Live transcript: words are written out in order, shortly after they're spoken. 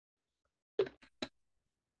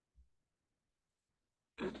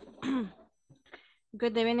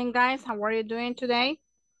Good evening, guys. How are you doing today?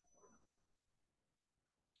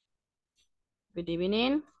 Good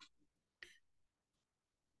evening.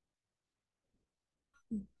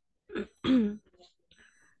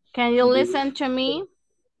 Can you listen to me?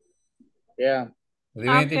 Yeah. Good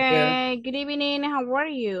evening, teacher. Okay, good evening. How are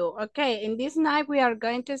you? Okay, in this night, we are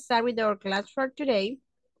going to start with our class for today.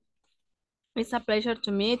 It's a pleasure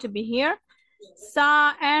to me to be here. So,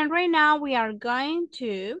 and right now we are going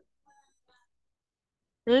to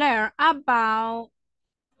learn about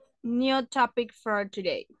new topic for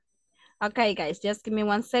today. Okay, guys, just give me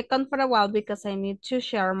 1 second for a while because I need to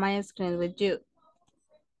share my screen with you.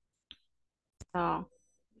 So,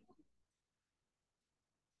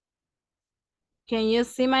 can you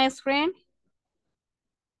see my screen?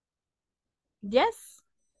 Yes.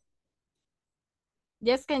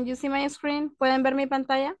 Yes, can you see my screen? ¿Pueden ver mi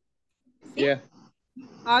pantalla? ¿Sí? Yeah.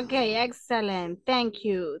 Okay, excellent. Thank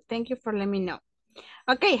you. Thank you for letting me know.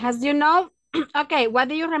 Okay, as you know, okay, what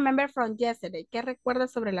do you remember from yesterday? ¿Qué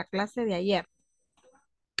recuerdas sobre la clase de ayer?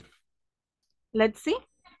 Let's see.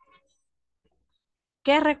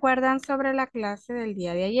 ¿Qué recuerdan sobre la clase del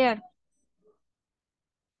día de ayer?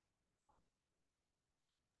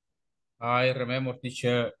 I remember,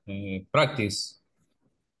 teacher, practice.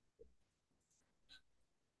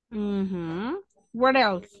 What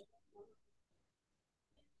else?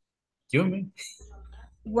 You mean?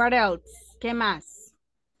 What else? ¿Qué más?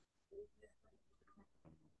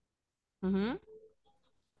 Ujú.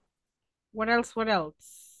 What else? What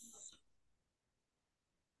else?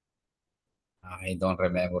 I don't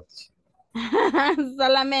remember.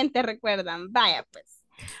 Solamente recuerdan. Vaya pues.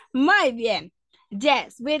 Muy bien.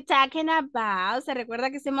 Yes, we're talking about. ¿Se recuerda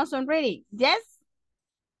que hicimos un reading? Yes.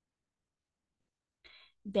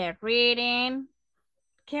 The reading.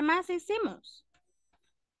 ¿Qué más hicimos?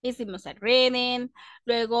 Hicimos el reading.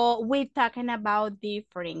 Luego, we're talking about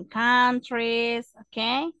different countries.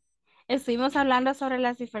 ¿Ok? Estuvimos hablando sobre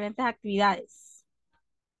las diferentes actividades.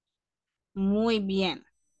 Muy bien.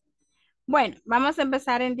 Bueno, vamos a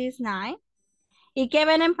empezar en this night. ¿Y qué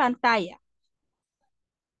ven en pantalla?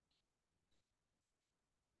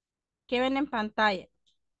 ¿Qué ven en pantalla?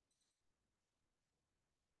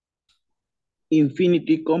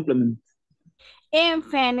 Infinity complement.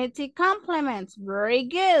 Infinity complements. Very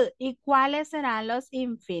good. ¿Y cuáles serán los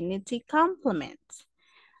infinity complements?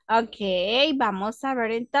 Ok, vamos a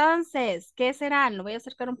ver entonces. ¿Qué serán? Lo voy a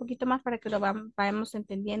acercar un poquito más para que lo vayamos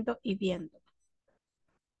entendiendo y viendo.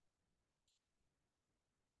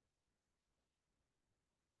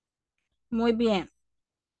 Muy bien.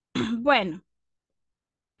 Bueno.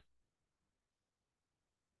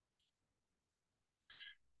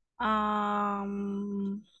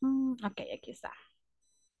 Ok, aquí está.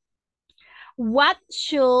 What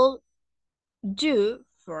should do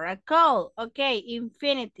for a call? Ok,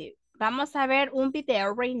 infinitive. Vamos a ver un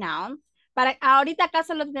video right now. Ahorita acá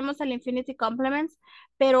solo tenemos el infinity complements,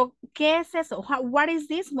 pero ¿qué es eso? What is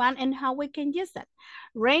this one and how we can use that?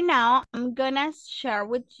 Right now, I'm gonna share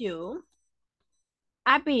with you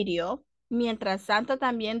a video. Mientras tanto,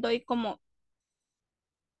 también doy como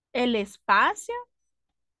el espacio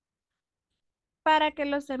para que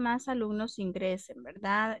los demás alumnos ingresen,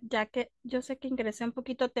 ¿verdad? Ya que yo sé que ingresé un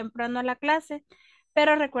poquito temprano a la clase,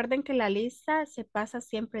 pero recuerden que la lista se pasa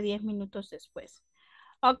siempre 10 minutos después.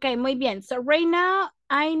 Ok, muy bien. So right now,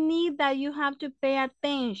 I need that you have to pay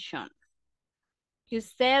attention. Que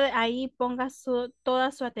usted ahí ponga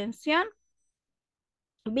toda su atención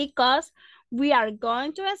because we are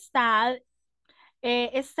going to start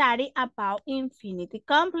a study about infinity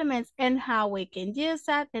complements and how we can use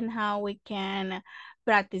that and how we can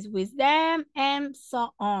practice with them and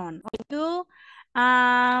so on. Do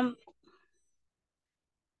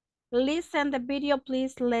listen the video,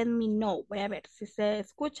 please let me know. Voy a ver si se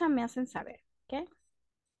escucha, me hacen saber, ¿ok?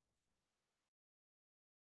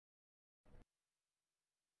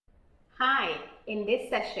 Hi, in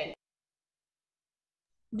this session.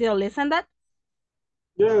 Do you listen that?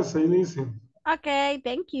 Yes, I listen. Okay,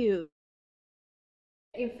 thank you.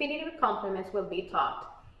 Infinitive complements will be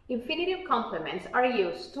taught. Infinitive complements are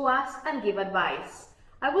used to ask and give advice.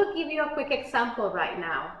 I will give you a quick example right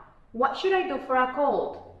now. What should I do for a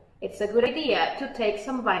cold? It's a good idea to take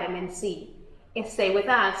some vitamin C. Stay with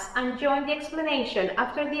us and join the explanation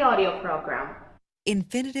after the audio program.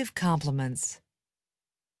 Infinitive complements.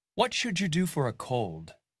 What should you do for a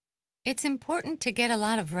cold? It's important to get a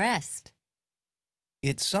lot of rest.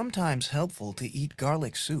 It's sometimes helpful to eat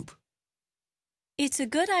garlic soup. It's a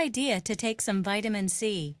good idea to take some vitamin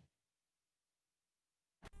C.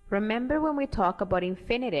 Remember, when we talk about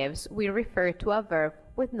infinitives, we refer to a verb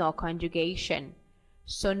with no conjugation.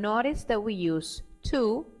 So notice that we use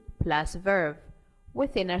to plus verb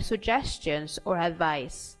within our suggestions or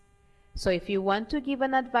advice. So if you want to give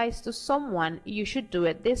an advice to someone, you should do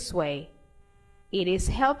it this way. It is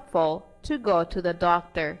helpful to go to the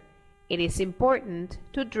doctor. It is important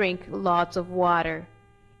to drink lots of water.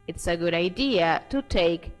 It's a good idea to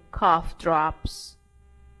take cough drops.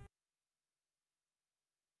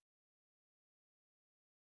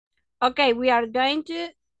 Okay, we are going to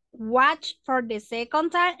watch for the second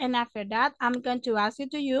time, and after that, I'm going to ask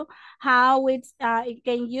you how it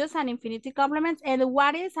can use an infinity complement and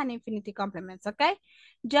what is an infinity complement, okay?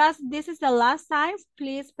 Just, this is the last time,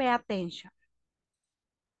 please pay attention.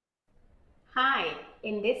 Hi,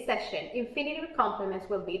 in this session, infinitive complements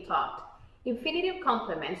will be taught. Infinitive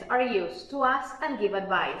complements are used to ask and give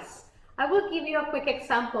advice. I will give you a quick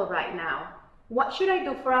example right now. What should I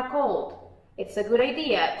do for a cold? It's a good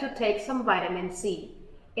idea to take some vitamin C.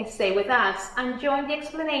 Stay with us and join the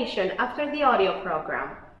explanation after the audio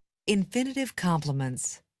program. Infinitive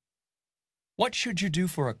complements. What should you do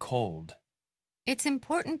for a cold? It's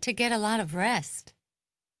important to get a lot of rest.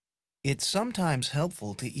 It's sometimes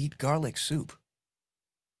helpful to eat garlic soup.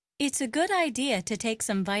 It's a good idea to take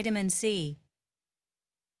some vitamin C.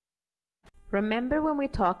 Remember, when we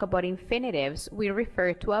talk about infinitives, we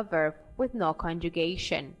refer to a verb with no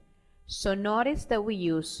conjugation. So notice that we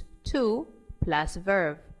use to plus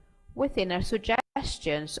verb within our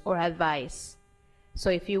suggestions or advice. So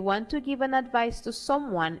if you want to give an advice to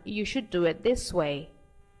someone, you should do it this way.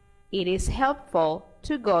 It is helpful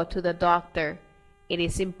to go to the doctor. It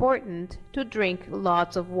is important to drink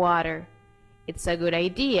lots of water. It's a good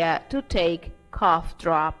idea to take cough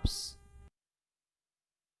drops.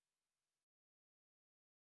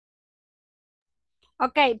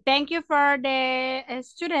 Okay, thank you for the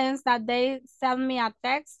students that they send me a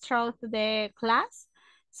text through the class.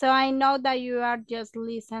 So I know that you are just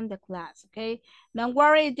listening the class, okay? Don't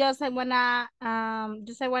worry, just I wanna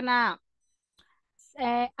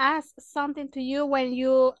ask something to you when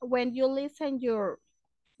you listen your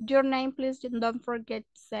name, please don't forget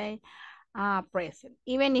to say present,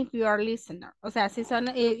 even if you are listener. O sea, si son,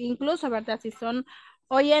 incluso, ¿verdad? Si son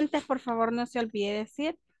oyentes, por favor, no se olvide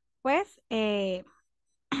decir, pues,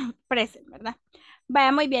 present, ¿verdad?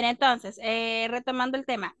 Vaya, muy bien, entonces, retomando el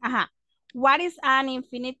tema. Ajá. What is an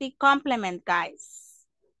infinity complement, guys?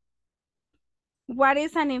 What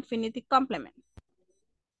is an infinity complement?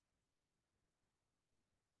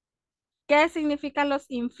 ¿Qué significan los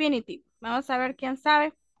infinitive? Vamos a ver quién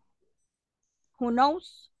sabe. Who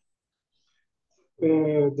knows?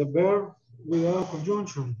 The verb without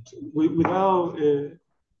conjunction, without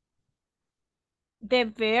The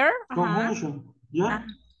verb. conjunction. Yeah.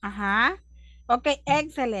 Okay,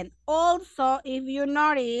 excellent. Also, if you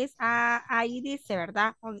notice, ahí dice,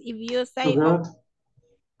 ¿verdad? If you say, To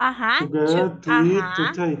get, to eat,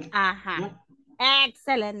 to take. Yeah.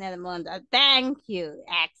 Excellent, Edmundo. Thank you.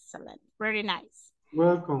 Excellent. Very nice.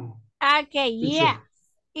 Welcome. Okay, Teacher. yes.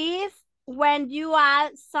 Is when you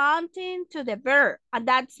add something to the verb. And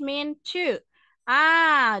that's mean to.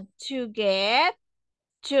 To get,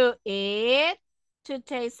 to eat, to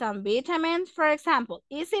take some vitamins. For example,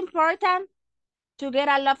 it's important to get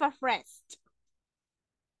a lot of rest.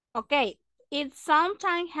 Okay, it's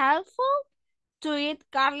sometimes helpful to eat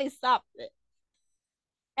garlic soup.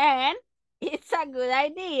 And it's a good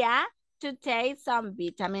idea to take some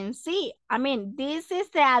vitamin C. I mean, this is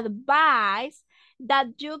the advice that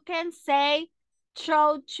you can say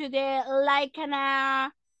through to the, like,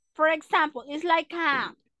 for example, it's like,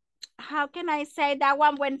 how can I say that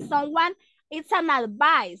one? When someone, it's an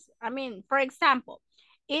advice. I mean, for example,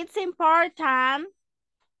 it's important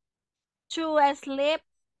to sleep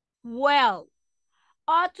well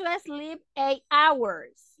or to sleep 8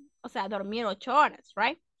 hours. O sea, dormir 8 horas,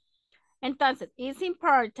 right? Entonces, it's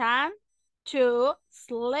important to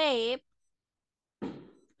sleep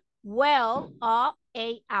well or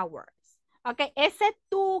 8 hours. Okay, ese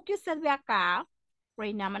tú que usted ve acá,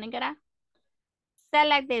 right now, I'm gonna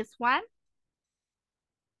select this one.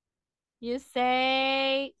 You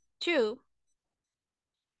say to.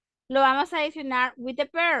 Lo vamos a adicionar with the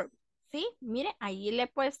verb. ¿Sí? Mire, ahí le he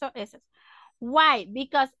puesto esos. Why?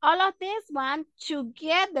 Because all of this one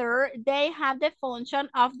together, they have the function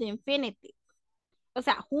of the infinitive. O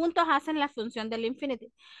sea, juntos hacen la función del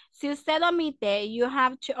infinitive. Si usted omite, you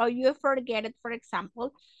have to, or you forget it, for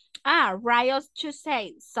example, right, to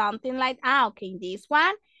say something like, okay, this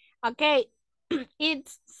one, okay,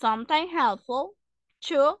 it's sometimes helpful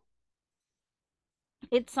to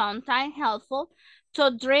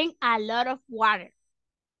drink a lot of water.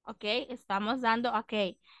 Ok, estamos dando,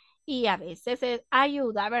 ok. Y a veces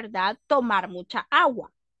ayuda, ¿verdad? Tomar mucha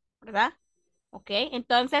agua, ¿verdad? Okay,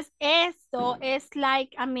 entonces esto es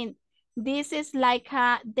like, I mean, this is like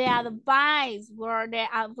the advice where the,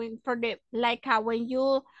 for the, like when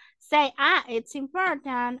you say, it's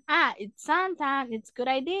important, it's something, it's good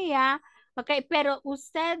idea, okay, pero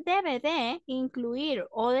usted debe de incluir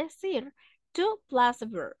o decir to plus a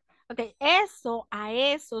verb. Okay, eso, a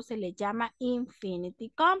eso se le llama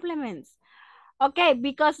infinity complements. Okay,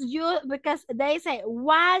 because they say,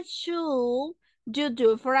 what should you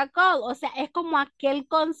do for a call? O sea, es como aquel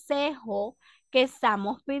consejo que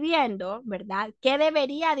estamos pidiendo, ¿verdad? ¿Qué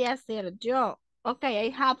debería de hacer yo? Okay, I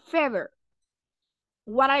have fever.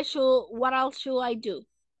 What else should I do?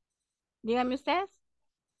 Dígame ustedes.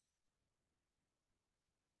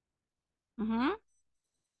 Ujú.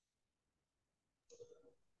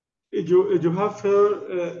 If you have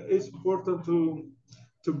fever, it's important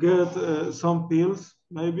to get some pills,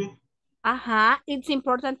 maybe. It's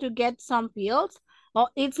important to get some pills, or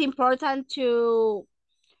it's important To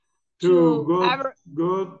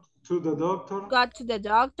go to the doctor. go to the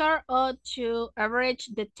doctor or to average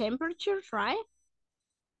the temperatures, right?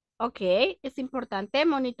 Ok, es importante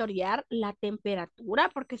monitorear la temperatura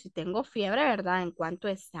porque si tengo fiebre, ¿verdad? En cuánto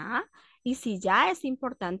está. Y si ya es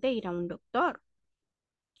importante ir a un doctor.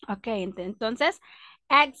 Ok, entonces,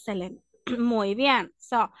 excellent. Muy bien.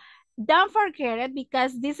 So, don't forget it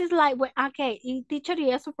because this is like, okay, y teacher,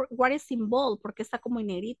 y eso, what is symbol? Porque está como en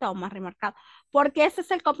negrita o más remarcado. Porque ese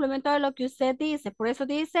es el complemento de lo que usted dice. Por eso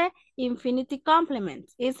dice infinity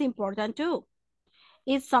complements. It's important too.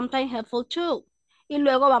 It's sometimes helpful too. Y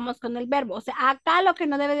luego vamos con el verbo. O sea, acá lo que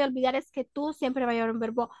no debe de olvidar es que tú siempre va a llevar un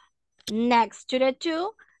verbo next to the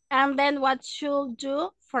to. And then what should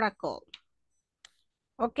do for a call.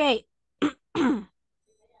 Ok.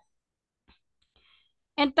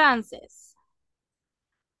 Entonces,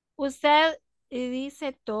 usted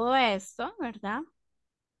dice todo esto, ¿verdad?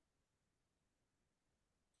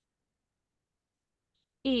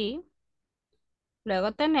 Y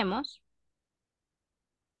luego tenemos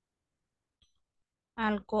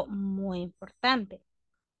algo muy importante.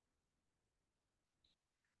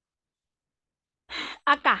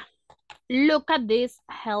 Acá, look at these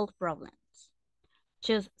health problems.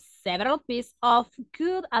 Choose several pieces of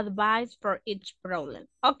good advice for each problem.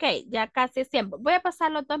 Ok, ya casi siempre. Voy a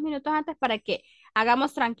pasar los 2 minutos antes para que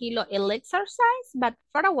hagamos tranquilo el exercise, but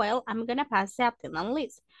for a while, I'm going to pass the attendance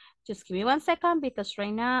list. Just give me 1 second because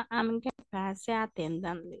right now I'm going to pass the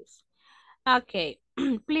attendance list. Ok,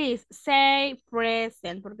 please say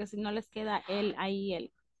present porque si no les queda el ahí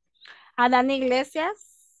el. Adán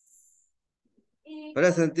Iglesias.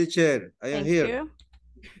 Present, teacher. I am Thank here. you.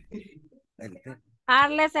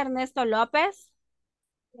 Arles Ernesto López.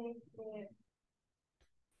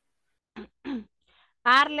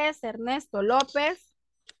 Arles Ernesto López.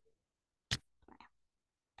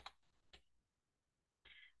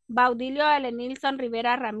 Baudilio Elenilson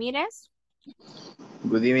Rivera Ramírez.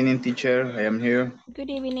 Good evening, teacher. I am here. Good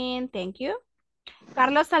evening, thank you.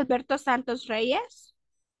 Carlos Alberto Santos Reyes.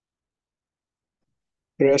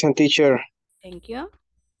 Present, teacher. Thank you.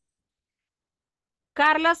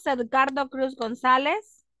 Carlos Edgardo Cruz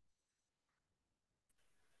González.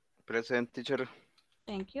 Present, teacher.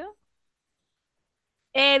 Thank you.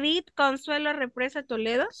 Edith Consuelo Represa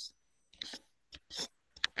Toledo.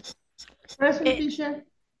 Present, teacher.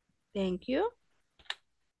 Thank you.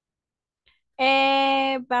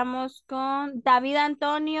 Vamos con David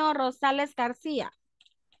Antonio Rosales García.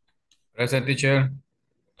 Present, teacher.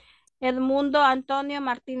 Edmundo Antonio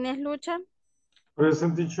Martínez Lucha.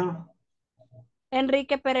 Present, teacher.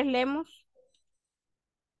 Enrique Pérez Lemos.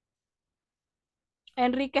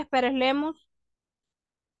 Enrique Pérez Lemos.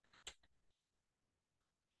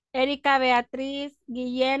 Erika Beatriz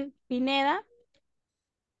Guillén Pineda.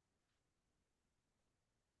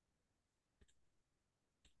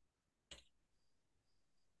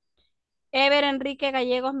 Ever Enrique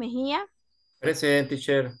Gallegos Mejía. Present,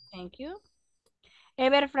 teacher. Thank you.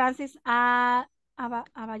 Ever Francis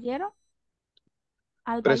Aballero.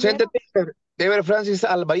 Presente, teacher. Ever Francis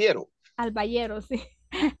Albayero. Albayero, sí.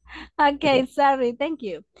 Ok, sorry, thank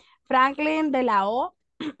you. Franklin de la O.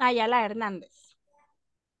 Ayala Hernández.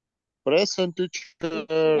 Present, teacher.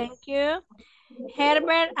 Thank you.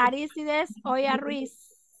 Herbert Aristides Oya Ruiz.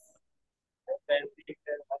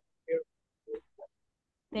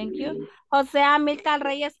 Thank you. José Amílcar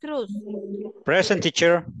Reyes Cruz. Present,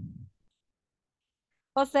 teacher.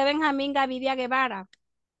 José Benjamín Gavidia Guevara.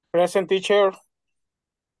 Present, teacher.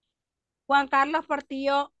 Juan Carlos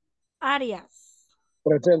Portillo Arias.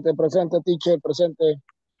 Presente, teacher, presente.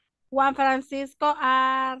 Juan Francisco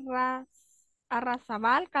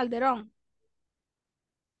Arrazabal Calderón.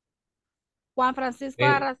 Juan Francisco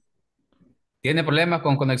 ¿Tiene problemas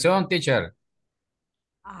con conexión, teacher?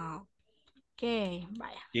 Ah, ok,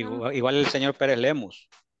 vaya. Igual el señor Pérez Lemus.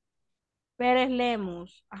 Pérez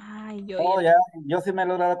Lemus. Ay, yo Oh, ya. ya, yo sí me he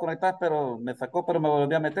logrado conectar, pero me sacó, pero me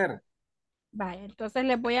volví a meter. Vaya, entonces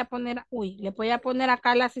les voy a poner, les voy a poner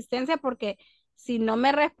acá la asistencia porque si no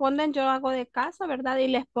me responden, yo hago de caso, ¿verdad? Y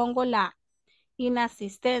les pongo la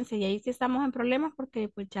inasistencia. Y ahí sí estamos en problemas porque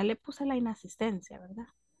pues ya le puse la inasistencia, ¿verdad?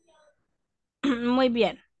 Muy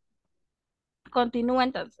bien. Continúa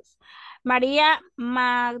entonces. María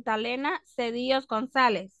Magdalena Cedillos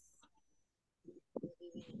González.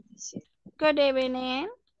 Good evening.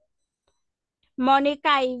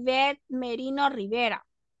 Mónica Ivette Merino Rivera.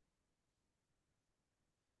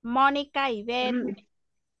 Mónica Ivette.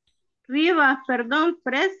 Rivas, perdón,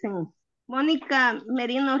 present. Mónica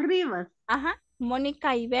Merino Rivas. Ajá.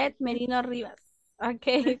 Mónica Ivette Merino Rivas. Ok,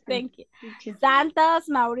 Present, thank you. teacher. Santos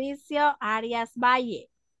Mauricio Arias Valle.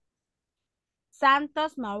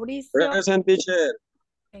 Santos Mauricio. Present, teacher.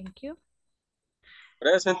 Thank you.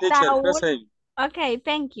 Present, teacher. Saúl. Present. Ok,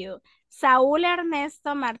 thank you. Saúl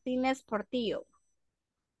Ernesto Martínez Portillo.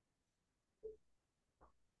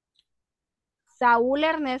 Saúl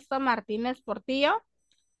Ernesto Martínez Portillo.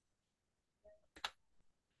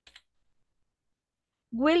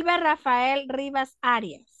 Wilber Rafael Rivas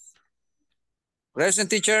Arias. Present,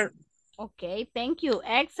 teacher. Okay, thank you.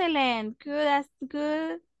 Excellent.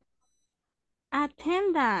 Good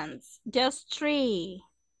attendance. Just 3.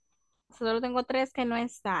 Solo tengo 3 que no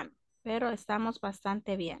están, pero estamos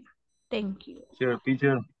bastante bien. Thank you.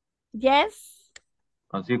 Teacher, Yes.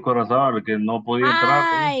 Francisco Razabal, que no podía entrar.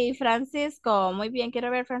 Ay, Francisco. Muy bien,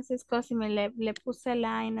 quiero ver, Francisco, si le puse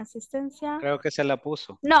la inasistencia. Creo que se la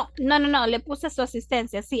puso. No, le puse su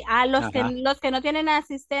asistencia. Sí, a Ajá. los que no tienen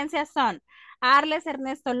asistencia son Arles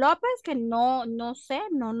Ernesto López, que no sé,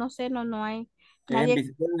 no hay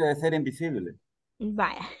nadie. Debe ser invisible.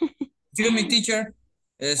 Vaya. Excuse me, teacher.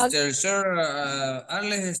 Ok. El sir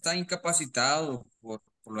Arles está incapacitado por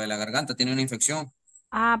lo de la garganta, tiene una infección.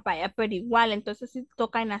 Ah, vaya, pero igual, entonces sí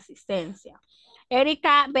toca en asistencia.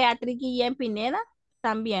 Erika Beatriz Guillén Pineda,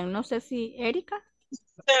 también, no sé si Erika.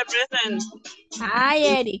 Present. Ay,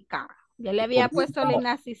 Erika, yo le había puesto la No,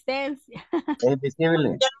 inasistencia. es invisible.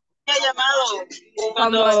 Me ha llamado Como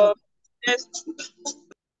cuando es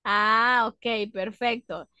Ah, ok,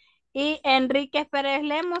 perfecto. Y Enrique Pérez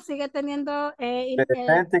Lemos sigue teniendo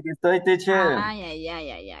Presente que estoy, teacher. ya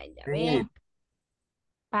Sí, ve.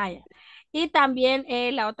 Vaya. Y también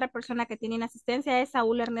la otra persona que tiene inasistencia es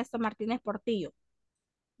Saúl Ernesto Martínez Portillo.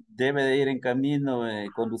 debe de ir en camino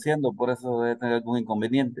conduciendo, por eso debe tener algún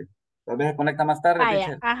inconveniente. Tal vez se conecta más tarde, Vaya,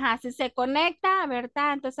 teacher. ajá, si se conecta,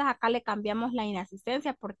 ¿verdad? Entonces acá le cambiamos la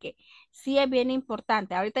inasistencia porque sí es bien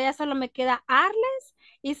importante. Ahorita ya solo me queda Arles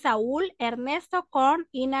y Saúl Ernesto con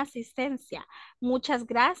inasistencia. Muchas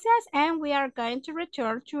gracias and we are going to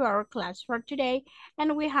return to our class for today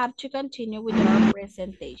and we have to continue with our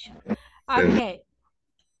presentation. Okay,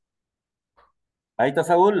 Ahí está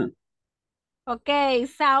Saúl. okay,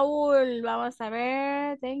 Saúl, vamos a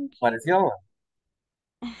ver, thank you. Apareció.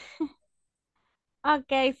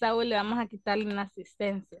 Ok, Saúl, le vamos a quitarle una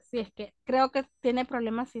asistencia. Sí, es que creo que tiene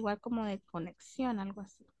problemas igual como de conexión, algo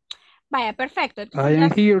así. Vaya, perfecto. I Entonces am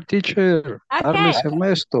ya. here, teacher. Arles Ok.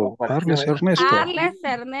 Ernesto. Apareció Arles él. Ernesto. Arles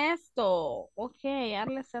Ernesto. Ok,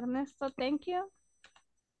 Arles Ernesto, thank you.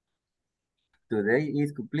 Today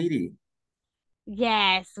is completed.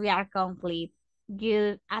 Yes, we are complete.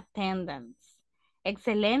 Good attendance.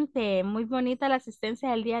 Excelente. Muy bonita la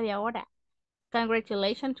asistencia del día de ahora.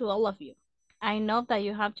 Congratulations to all of you. I know that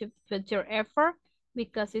you have to put your effort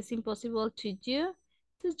because it's impossible to do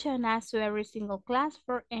to join us to every single class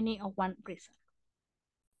for any of one reason.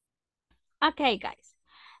 Okay, guys.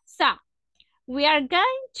 So we are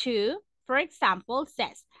going to, for example,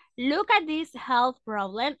 says, look at this health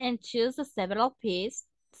problem and choose a several piece.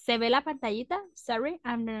 ¿Se ve la pantallita? Sorry,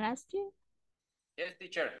 I'm gonna ask you. Yes,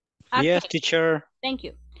 teacher. Okay, Yes, teacher. thank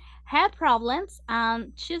you. Have problems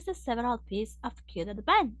and choose the several pieces of cute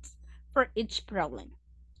advance for each problem.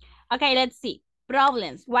 Okay, let's see.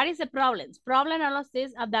 Problems. What is the problems? Problem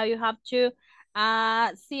analysis that you have to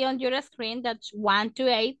see on your screen. That's 1 to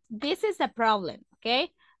 8. This is a problem,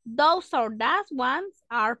 okay? Those or that ones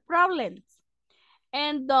are problems.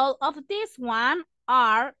 And all of these one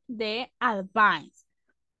are the advice.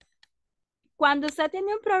 Cuando usted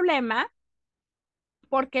tiene un problema,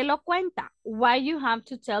 ¿por qué lo cuenta? Why you have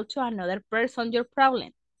to tell to another person your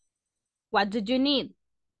problem? What do you need?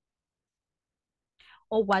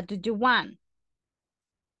 Or what do you want?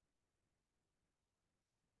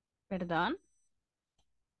 Perdón.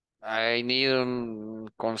 I need un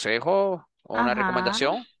consejo o una Ajá,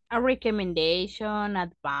 recomendación. A recommendation,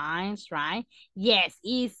 advice, right? Yes,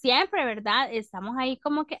 y siempre, ¿verdad? Estamos ahí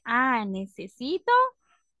como que, necesito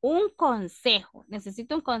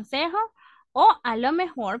necesito un consejo o a lo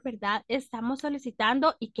mejor, ¿verdad? Estamos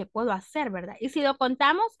solicitando y qué puedo hacer, ¿verdad? Y si lo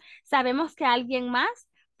contamos, sabemos que alguien más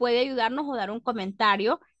puede ayudarnos o dar un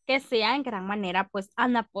comentario que sea en gran manera, pues,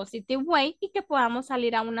 on a positive way y que podamos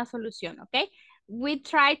salir a una solución, ¿ok? We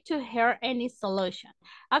try to hear any solution.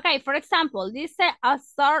 Okay, for example, dice a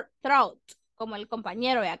sore throat, como el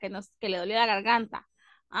compañero, ya que le dolía la garganta.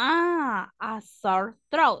 A sore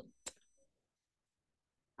throat.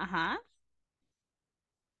 Ajá.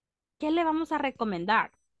 ¿Qué le vamos a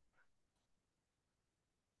recomendar?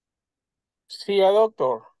 See a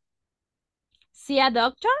doctor. See a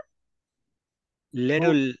doctor?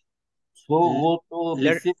 Letter, Go to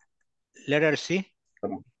visit. letter C.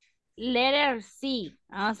 Letter C.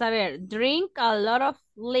 Vamos a ver. Drink a lot of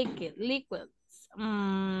liquids.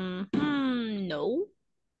 No.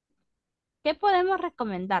 ¿Qué podemos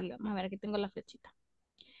recomendarle? Vamos a ver, aquí tengo la flechita.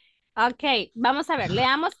 Ok, vamos a ver,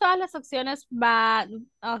 leamos todas las opciones,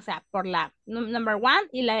 o sea, por la number one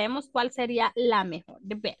y leemos cuál sería la mejor,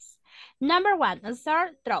 the best. Number one, a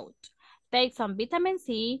sore throat. Take some vitamin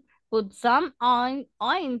C, put some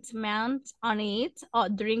ointment on it, or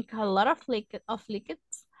drink a lot of liquids,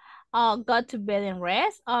 or go to bed and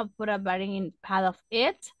rest, or put a burning pad of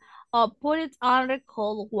it, or put it under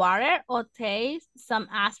cold water, or take some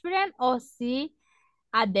aspirin, or see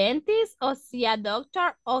a dentist or see a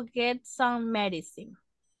doctor or get some medicine.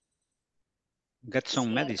 Get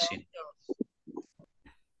some medicine.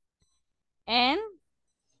 And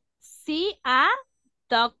see a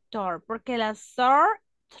doctor, porque la sore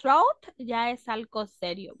throat ya es algo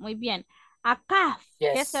serio. Muy bien. A cough.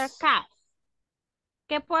 ¿Qué es el cough?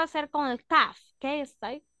 ¿Qué puedo hacer con el cough? ¿Qué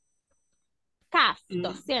estoy? Cough,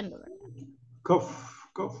 tosiendo, ¿verdad? Cough.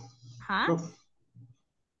 Ajá.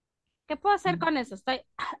 ¿Qué puedo hacer con eso? Estoy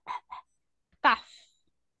cough.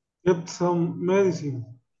 Get some medicine.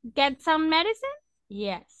 Get some medicine?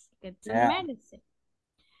 Yes, get some medicine.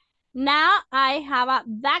 Now I have a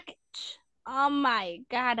package. Oh my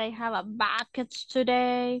God, I have a package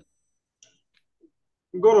today.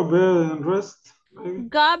 Go to bed and rest. Maybe.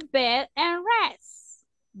 Go bed and rest.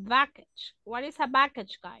 Package. What is a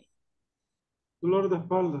package, guy? Dolor de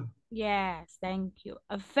espalda. Yes, thank you.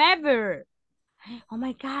 A fever. Oh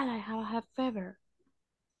my God, I have a fever.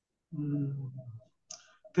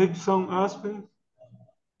 Take some aspirin.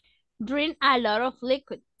 Drink a lot of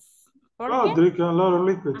liquids. ¿Por qué? Drink a lot of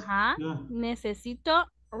liquids. Ajá. Yeah. Necesito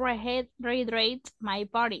rehydrate my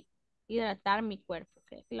body. Hidratar mi cuerpo.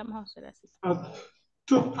 Okay, aquí lo vamos a hacer así.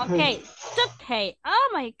 Okay, toothache. Oh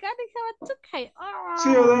my God, I have a toothache. Oh.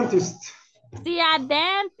 See a dentist. See a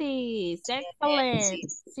dentist.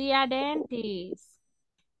 Excellent. See a dentist.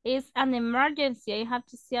 It's an emergency. I have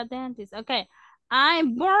to see a dentist. Okay.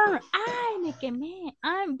 I'm burned. Ay, me quemé.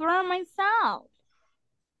 I'm burned myself.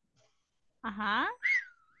 Ajá.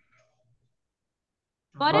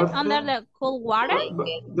 Put it under the cool water.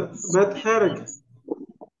 Bad headache.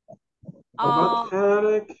 Bad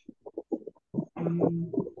headache.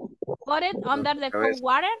 Put it under the cold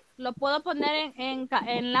water. Lo puedo poner en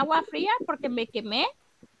el agua fría porque me quemé.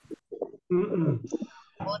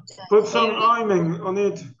 Put some ointment on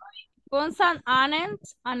it. Put some ointment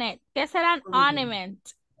on it. ¿Qué serán ointment?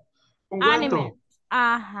 Ungüento.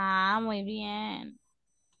 Ajá, muy bien.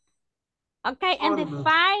 Okay, and the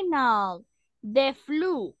final. The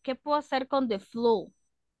flu. ¿Qué puedo hacer con the flu?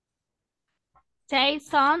 Take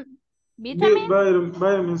some vitamin.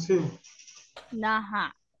 Vitamin C.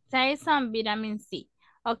 Ajá. Take some vitamin C.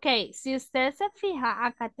 Ok, si usted se fija,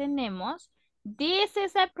 acá tenemos this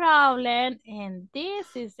is a problem and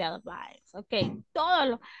this is the advice. Ok,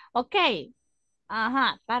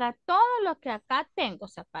 ajá, para todo lo que acá tengo, o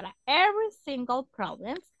sea, para every single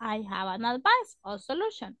problem, I have an advice or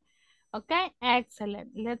solution. Okay, excellent.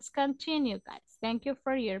 Let's continue, guys. Thank you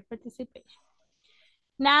for your participation.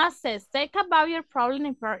 Now it says, think about your problem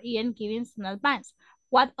in part E and giving some advice.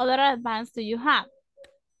 What other advice do you have?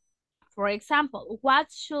 For example,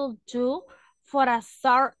 what should do for a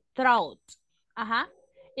sore throat?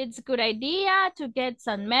 It's a good idea to get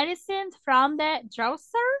some medicine from the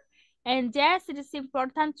drugstore. And yes, it is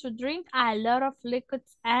important to drink a lot of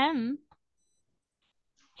liquids and...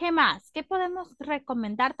 ¿Qué más? ¿Qué podemos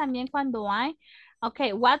recomendar también cuando hay?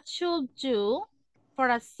 Okay, what should do for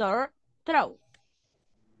a sore throat?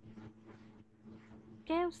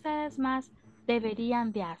 ¿Qué ustedes más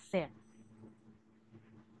deberían de hacer?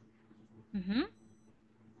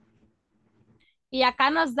 Y acá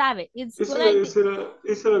nos da, Is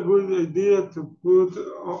it a good idea to put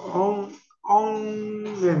on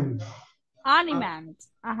ornament. Ornament.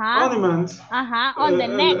 Ornament. On the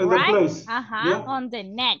neck, in the right? place. Yeah. On the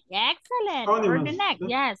neck. Excellent. Ornament. For the neck,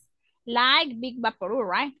 yes. Like Big Vaporub,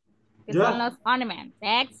 right? Que son los ornaments.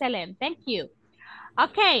 Excellent. Thank you.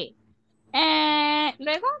 Ok.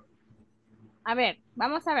 Luego, a ver,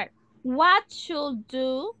 vamos a ver. What should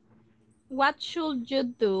you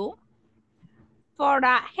do for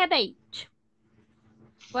a headache?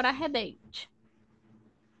 For a headache.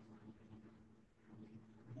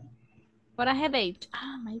 For a headache.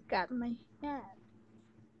 Oh my God, my head.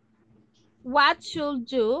 What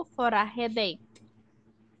should you for a headache?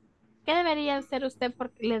 ¿Qué debería hacer usted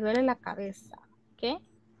porque le duele la cabeza? ¿Qué?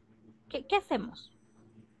 ¿Qué hacemos?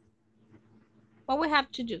 What we have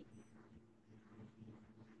to do?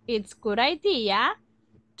 It's good idea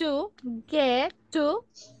to get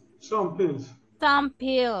some pills. Some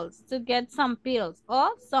pills, to get some pills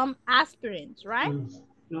or some aspirins, right?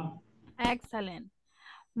 Yeah. Excellent.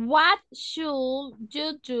 What should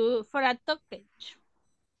you do for a toothache?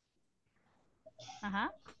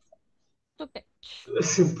 Toothache.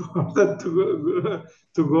 It's important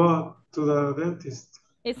to go to the dentist.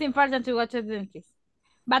 It's important to go to the dentist.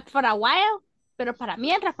 But for a while, pero para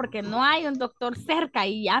mientras, porque no hay un doctor cerca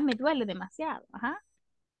y ya me duele demasiado.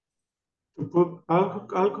 To put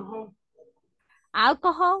alcohol.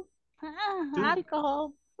 Alcohol.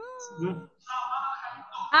 Alcohol.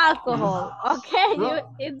 Alcohol. Okay,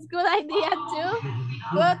 it's good idea to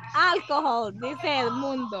put alcohol, dice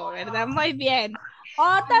Edmundo, ¿verdad? Muy bien.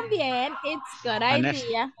 O también, it's good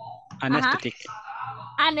idea. Anesthetic.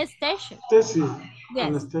 Anesthesia.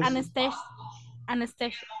 Yes,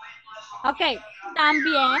 anesthesia. Okay,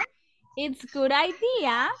 también, it's good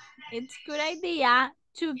idea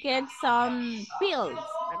to get some pills,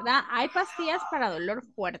 ¿verdad? Hay pastillas para dolor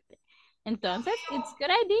fuerte. Entonces, it's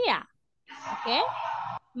good idea. Okay,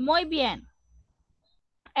 muy bien.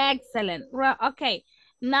 Excellent. Okay,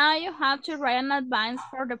 now you have to write an advance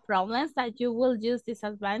for the problems that you will use this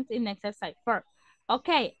advance in exercise 4. Ok,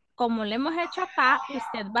 como lo hemos hecho acá,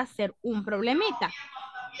 usted va a hacer un problemita.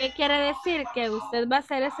 ¿Qué quiere decir? Que usted va a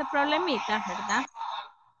hacer ese problemita, ¿verdad?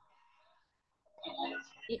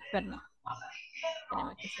 Y, perdón.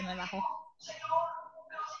 Espérame que se me bajó.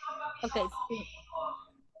 Ok, sí.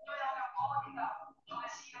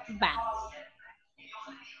 Va.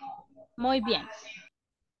 Muy bien.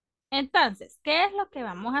 Entonces, ¿qué es lo que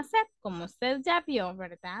vamos a hacer? Como usted ya vio,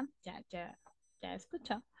 ¿verdad? Ya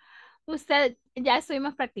escuchó. Usted, ya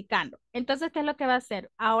estuvimos practicando. Entonces, ¿qué es lo que va a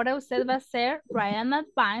hacer? Ahora usted va a hacer write an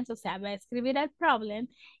advance, o sea, va a escribir el problem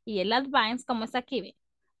y el advance, como está aquí, ¿ve?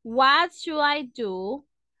 What should I do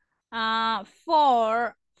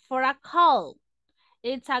for a call?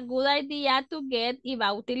 It's a good idea to get, y va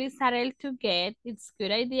a utilizar el to get, it's good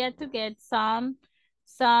idea to get some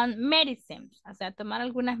medicines, o sea, tomar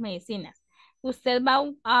algunas medicinas. Usted va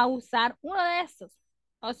a usar uno de esos.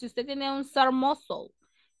 O si usted tiene un sore muscle,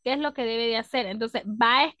 ¿qué es lo que debe de hacer? Entonces,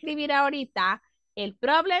 va a escribir ahorita el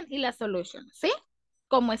problem y la solution, ¿sí?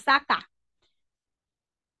 Como está acá.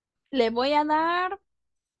 Le voy a dar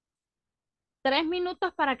 3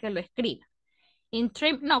 minutos para que lo escriba.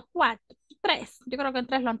 No, 4, 3. Yo creo que en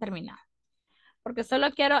 3 lo han terminado. Porque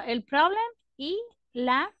solo quiero el problem y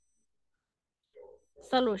la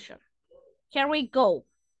solution. Here we go.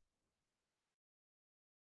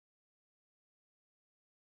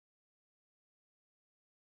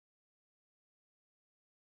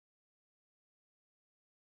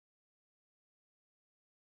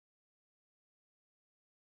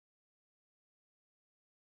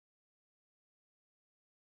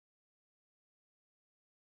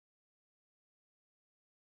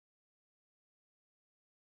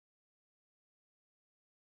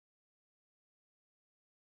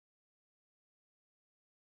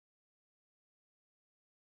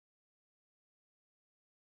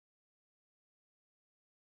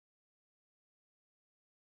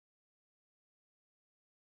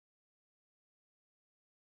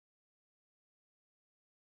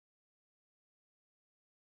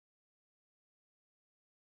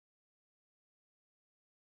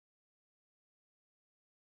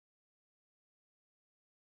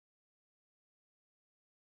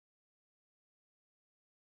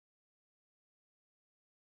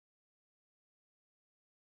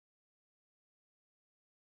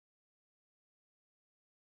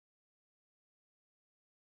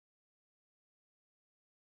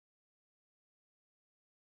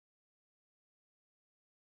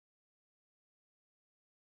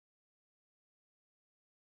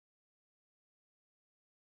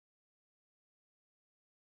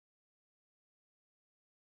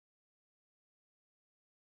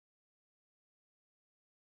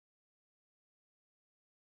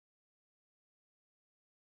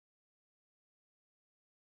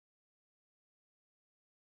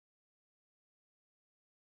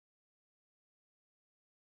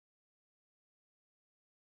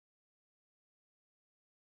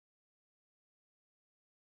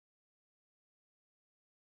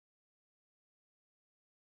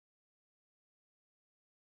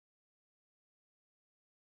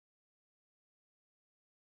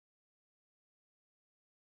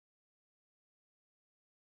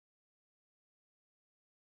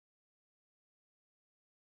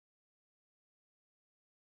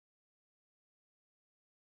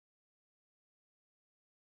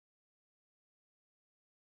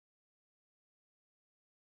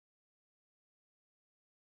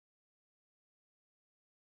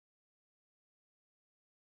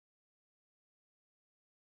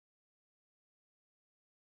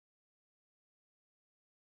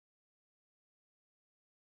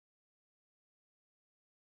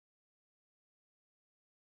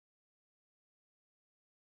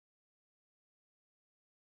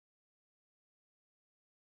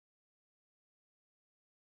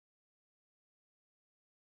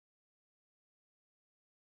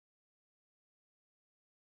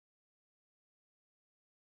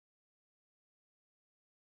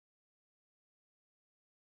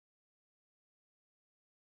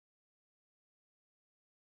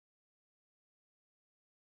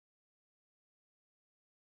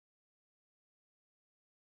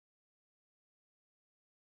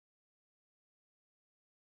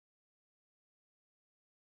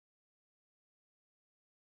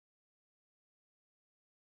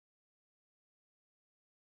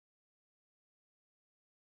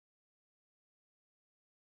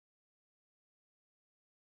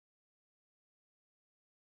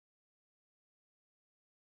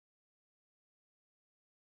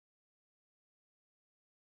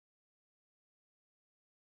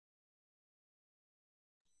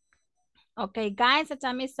 Ok, guys, the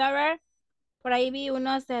time is over. Por ahí vi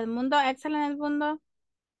unos del mundo, excelente mundo.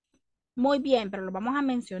 Muy bien, pero lo vamos a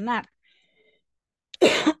mencionar.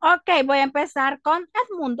 Ok, voy a empezar con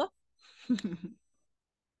Edmundo.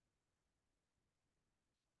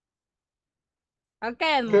 Ok,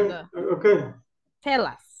 Edmundo. Okay. Tell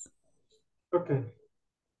us. Okay.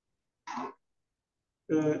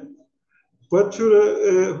 What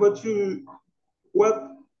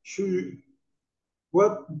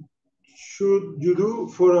should you do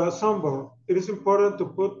for a sunburn? It is important to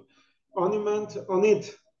put ornament on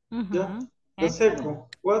it. Yeah. The second,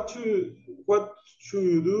 what should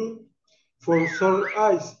you do for sore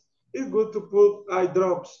eyes? It's good to put eye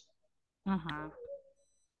drops.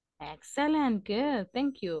 Excellent, good,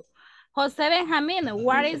 thank you. Jose Benjamin,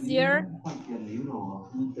 what is your...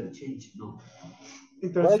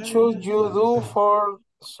 What should you do for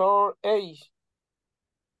sore eyes?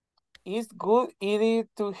 It's good idea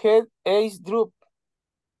to have eyes drop.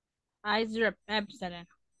 Eyes drop, excellent.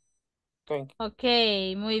 Thank you. Ok,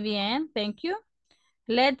 muy bien, thank you.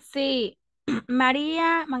 Let's see.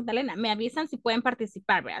 María Magdalena, me avisan si pueden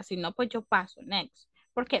participar, ¿verdad? Si no, pues yo paso, next.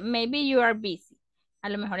 Porque maybe you are busy. A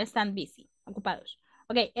lo mejor están busy, ocupados.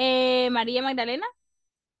 Ok, María Magdalena,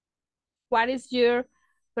 what is your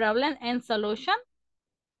problem and solution?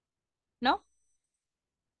 No?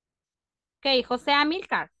 Ok, José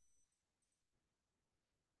Amilcar.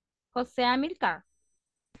 José Amilcar.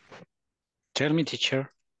 Tell me,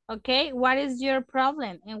 teacher. Okay, what is your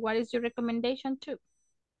problem and what is your recommendation too?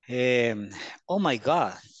 Oh my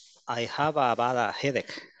God, I have a bad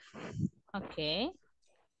headache. Okay.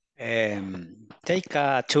 Take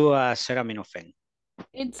two acetaminophen.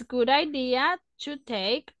 It's a good idea to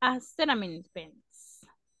take acetaminophen.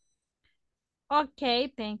 Okay,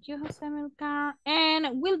 thank you, Jose Milcar.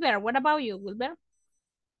 And Wilber, what about you, Wilber?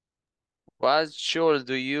 What should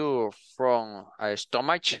do you from a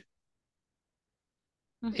stomach?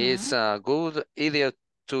 It's a good idea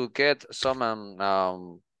to get some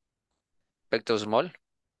pecto small.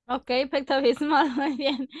 Ok, pectobismol, muy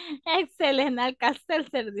bien. Excelente,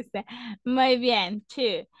 Alka-Seltzer dice. Muy bien,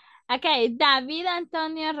 two. Okay, David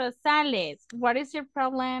Antonio Rosales, what is your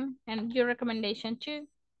problem and your recommendation too?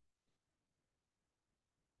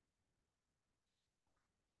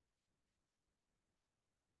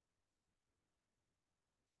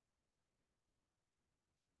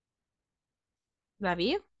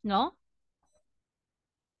 David, no?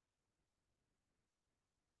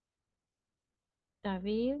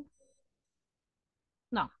 David.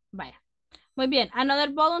 No, vaya. Muy bien.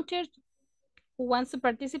 Another volunteer who wants to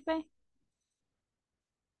participate?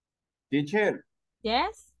 Teacher.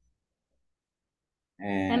 Yes?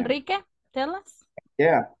 Enrique, tell us.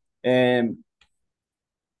 Yeah.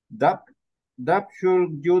 That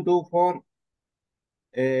should you do for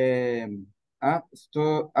a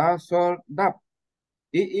sort that.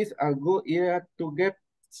 It is a good idea to get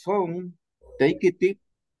some take a tip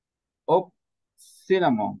of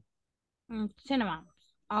cinnamon. Cinnamon.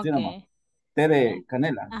 Okay. Cinnamon. Té de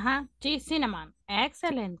canela. Tea cinnamon.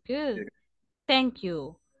 Excellent. Good. Thank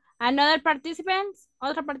you. Another participant?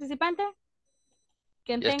 ¿Otro participante?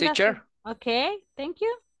 ¿Quién Yes, tenga teacher. Okay, thank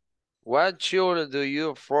you. What should do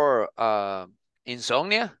you for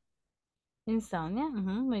insomnia? Insomnia,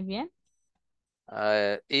 muy bien.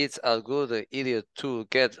 It's a good idea to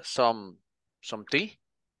get some tea.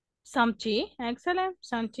 Some tea, excellent.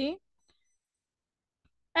 Some tea.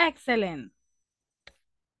 Excellent.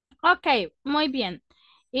 Okay, muy bien.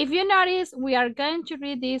 If you notice, we are going to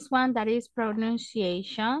read this one that is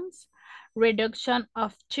pronunciations, reduction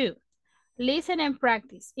of to. Listen and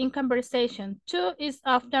practice. In conversation, to is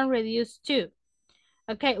often reduced to.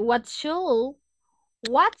 Okay, what should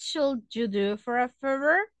you do for a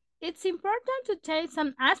fever? It's important to take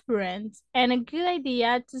some aspirins and a good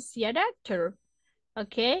idea to see a doctor.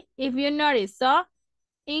 Okay, if you notice, so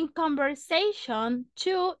in conversation,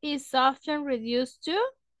 to is often reduced to.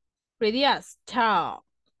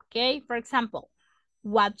 Okay, for example,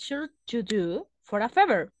 what should you do for a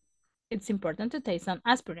fever? It's important to take some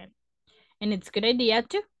aspirin. And it's a good idea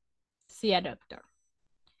to see a doctor.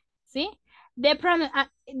 See?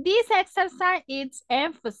 This exercise is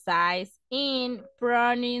emphasized in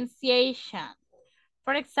pronunciation.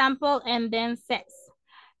 For example, and then says,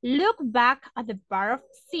 look back at the bar of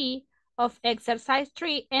C of exercise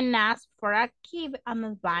 3 and ask for a key and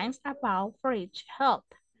advice about for each help.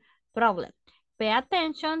 Problem. Pay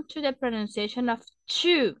attention to the pronunciation of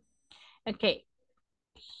to. Okay.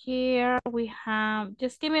 Here we have,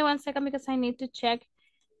 just give me 1 second because I need to check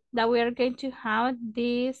that we are going to have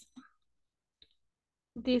this.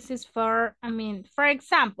 This is for, for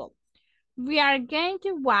example, we are going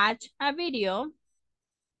to watch a video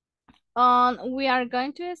we are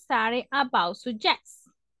going to study about suggest.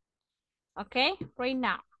 Okay, right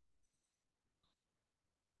now.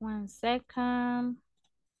 1 second.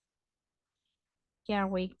 Here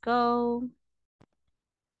we go.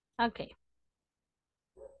 Okay.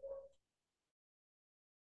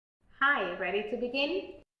 Hi, ready to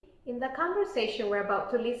begin? In the conversation we're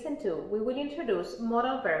about to listen to, we will introduce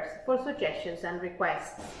modal verbs for suggestions and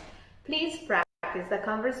requests. Please practice the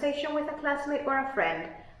conversation with a classmate or a friend,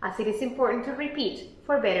 as it is important to repeat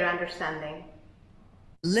for better understanding.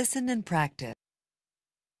 Listen and practice.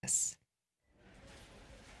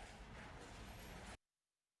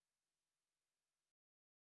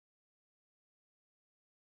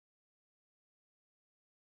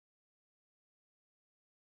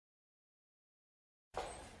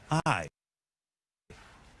 Hi.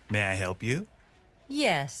 May I help you?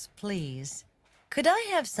 Yes, please. Could I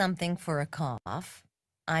have something for a cough?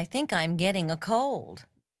 I think I'm getting a cold.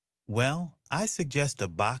 Well, I suggest a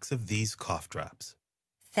box of these cough drops.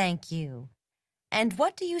 Thank you. And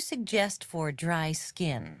what do you suggest for dry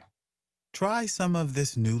skin? Try some of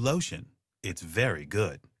this new lotion. It's very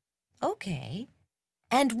good. Okay.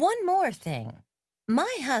 And one more thing.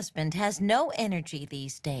 My husband has no energy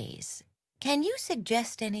these days. Can you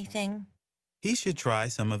suggest anything? He should try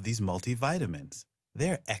some of these multivitamins.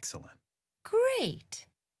 They're excellent. Great.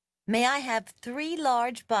 May I have 3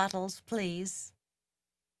 large bottles, please?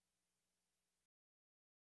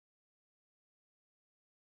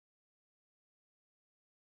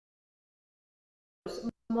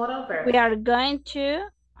 Modal verbs. We are going to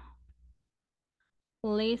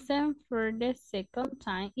listen for the second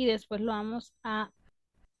time y después lo vamos a...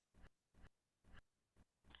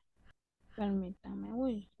 Permítame.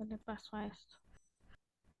 Uy, ¿qué le pasó a esto?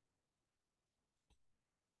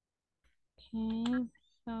 Okay,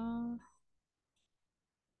 so...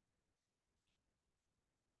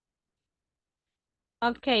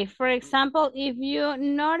 Okay, for example, if you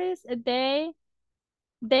notice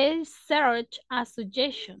they search as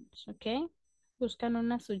suggestions, okay? Buscan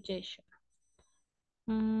una suggestion.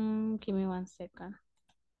 Give me 1 second.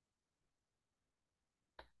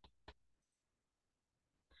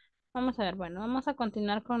 Vamos a ver, bueno, vamos a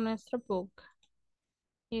continuar con nuestro book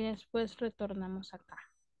y después retornamos acá.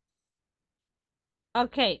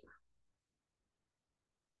 Ok.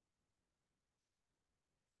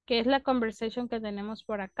 Que es la conversation que tenemos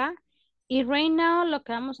por acá. Y right now lo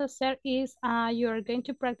que vamos a hacer is you are going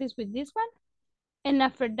to practice with this one. And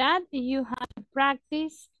after that, you have to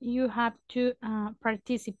practice, you have to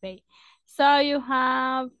participate. So you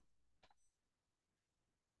have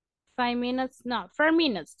 4 minutes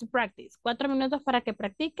to practice. 4 minutos para que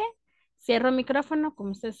practique. Cierro el micrófono,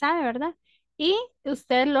 como usted sabe, ¿verdad? Y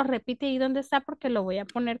usted lo repite ahí donde está porque lo voy a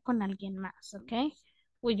poner con alguien más, ¿ok?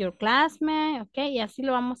 With your classmate, ¿ok? Y así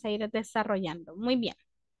lo vamos a ir desarrollando. Muy bien.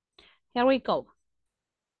 Here we go.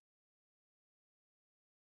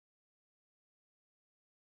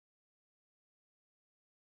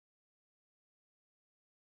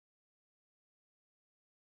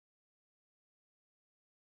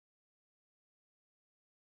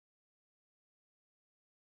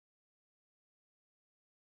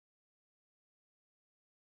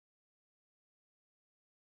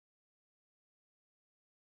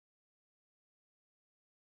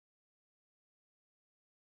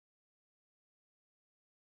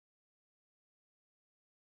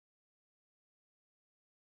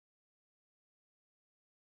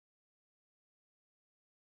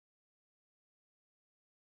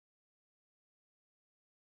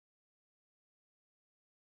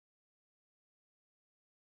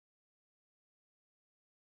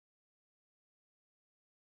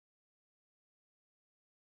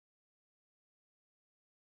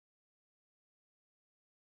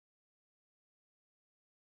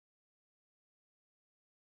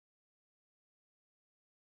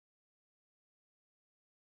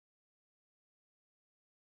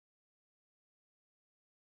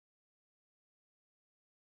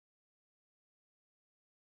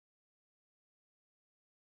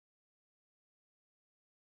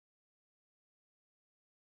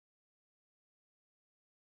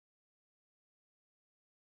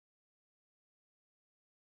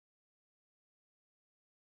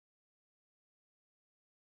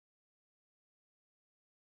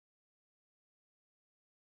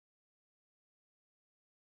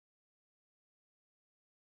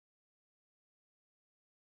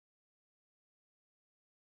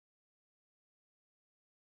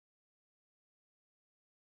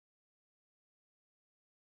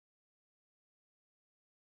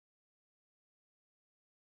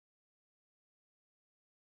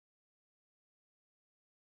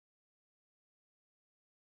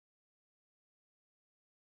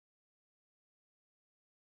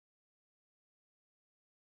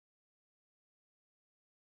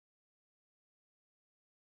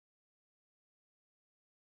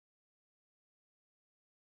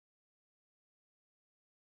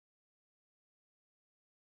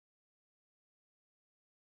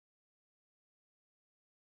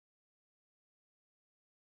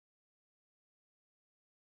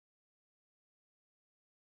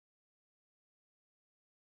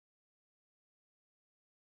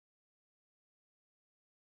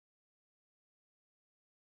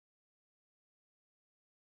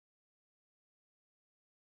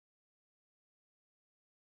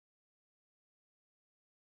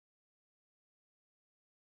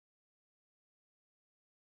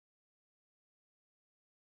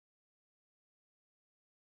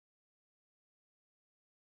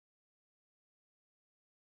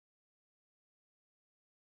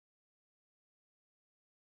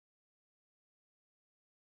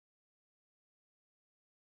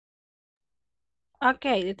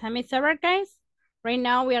 Okay, the time is over, guys. Right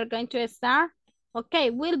now we are going to start.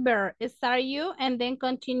 Okay, Wilbur, start you and then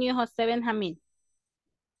continue Jose Benjamin.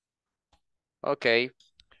 Okay.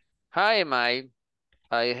 Hi,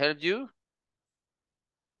 I help you?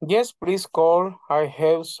 Yes, please call. I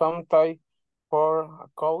have some time for a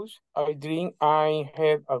coach. I drink I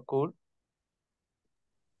have a cool.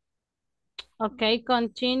 Okay,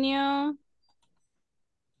 continue.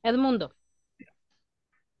 Edmundo.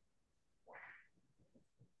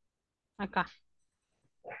 Acá.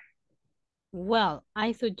 Well,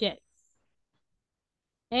 I suggest.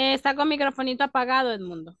 Está con microfonito apagado,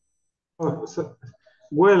 Edmundo. Oh,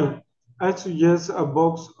 well, I suggest a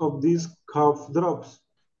box of these cough drops.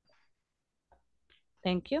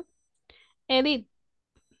 Thank you. Edith,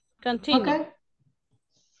 continue. Okay.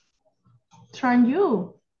 Turn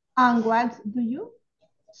you. And what do you?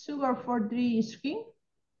 Sugar for the skin?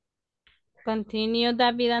 Continue,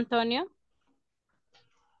 David Antonio.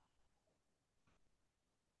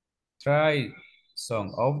 Try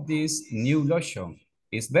some of this new lotion.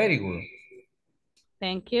 It's very good.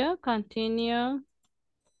 Thank you. Continue.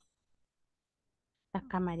 La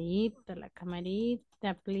camarita,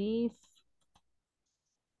 please.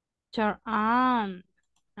 Turn on.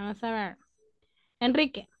 Vamos a ver.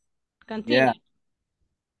 Enrique, continue. Yeah.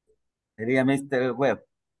 Sería Mr. Webb.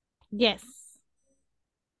 Yes.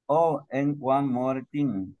 Oh, and one more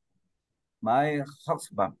thing. My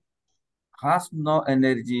husband has no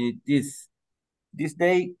energy this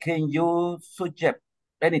day. Can you suggest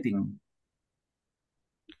anything?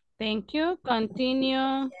 Thank you.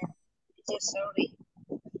 Continue. Yes, sorry.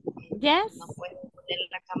 Yes. No puedo poner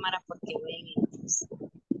la cámara porque voy en Ingles.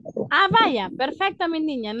 Ah, vaya. Perfecto, mi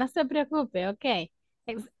niña. No se preocupe. Ok.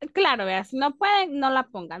 Claro, vea, si no pueden, no la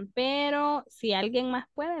pongan. Pero si alguien más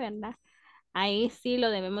puede, ¿verdad? Ahí sí lo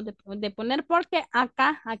debemos de poner porque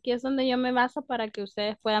aquí es donde yo me baso para que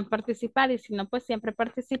ustedes puedan participar. Y si no, pues siempre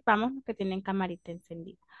participamos los que tienen camarita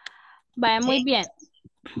encendida. Vaya, muy bien.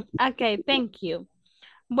 Ok, thank you.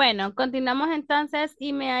 Bueno, continuamos entonces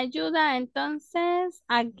y me ayuda entonces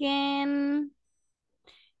again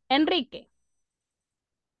Enrique.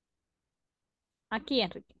 Aquí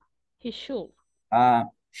Enrique. He should.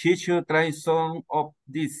 She should try some of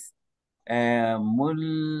these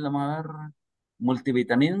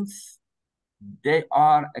multivitamins. They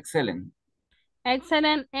are excellent.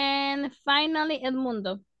 Excellent. And finally,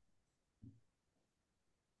 Edmundo.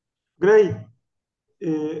 Great.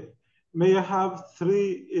 May I have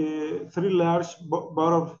three large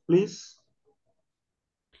bottles, please?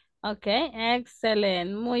 Ok,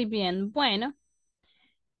 excelente. Muy bien. Bueno,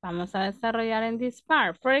 vamos a desarrollar en this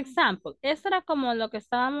part. For example, esto era como lo que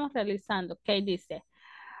estábamos realizando. Ok, dice,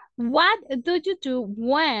 what do you do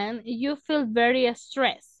when you feel very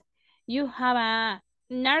stressed? You have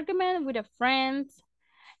an argument with a friend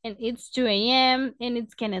and it's 2 a.m. and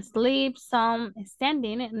it's gonna sleep some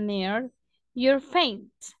standing near your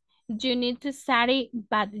faint. You need to study,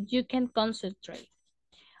 but you can concentrate.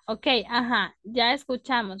 Ok, ajá, ya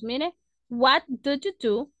escuchamos. Mire, what do you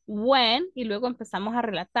do when, y luego empezamos a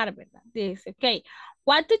relatar, ¿verdad? Dice, ok,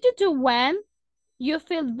 what do you do when you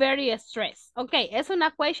feel very stressed? Ok, es una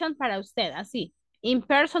question para usted, así, in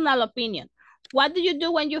personal opinion. What do you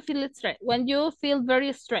do when you feel stressed? When you feel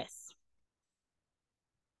very stressed?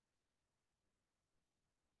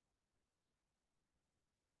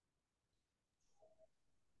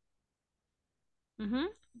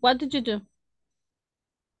 What did you do?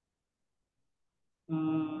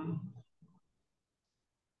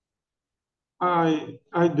 I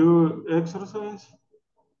do exercise.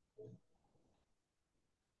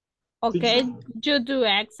 Okay, Teacher? you do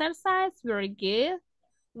exercise, very good.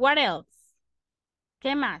 What else?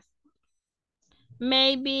 ¿Qué más?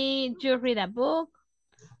 Maybe you read a book.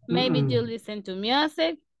 Maybe you listen to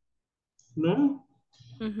music. No.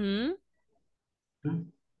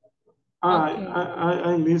 Okay.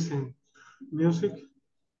 I listen music.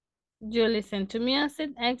 You listen to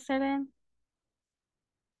music, excellent.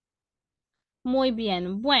 Muy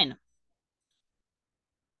bien, bueno.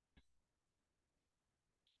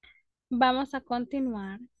 Vamos a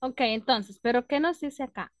continuar. Ok, entonces, ¿pero qué nos dice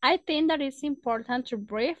acá? I think that it's important to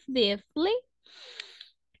breathe deeply.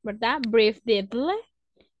 ¿Verdad? Breathe deeply.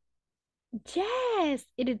 Yes,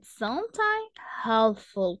 it is sometimes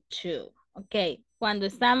helpful too. Ok, cuando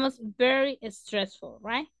estamos very stressful,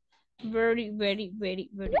 right? Very, very, very,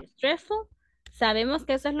 very stressful. Sabemos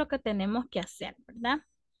que eso es lo que tenemos que hacer, ¿verdad?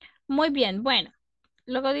 Muy bien, bueno.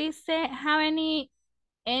 Luego dice, how any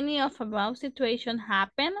of above situation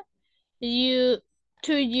happen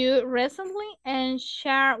to you recently and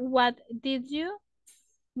share what did you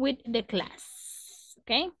with the class.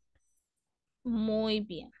 Okay. Muy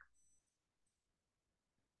bien.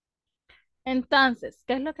 Entonces,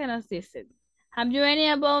 ¿qué es lo que nos dice? Have you any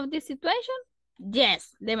above this situation?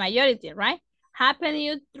 Yes, the majority, right? Happened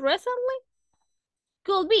you recently?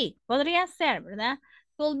 Could be, podría ser, ¿verdad?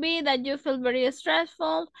 Could be that you feel very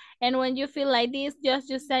stressful, and when you feel like this, just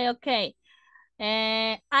you say, okay,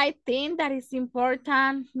 I think that it's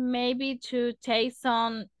important maybe to take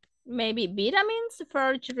some, maybe vitamins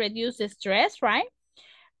for to reduce the stress, right?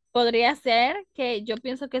 Podría ser que yo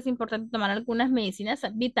pienso que es importante tomar algunas medicinas,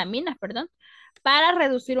 vitaminas, perdón, para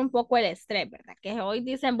reducir un poco el estrés, ¿verdad? Que hoy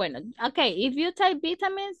dicen, bueno, okay, if you take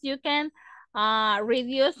vitamins, you can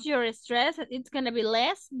reduce your stress. It's going to be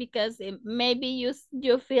less because maybe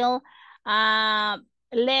you feel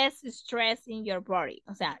less stress in your body.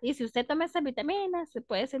 O sea, y si usted toma esas vitaminas, se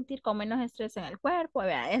puede sentir con menos estrés en el cuerpo,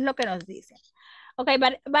 ¿verdad? Es lo que nos dicen. Okay,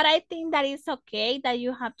 but I think that it's okay that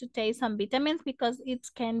you have to take some vitamins because it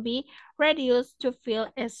can be reduced to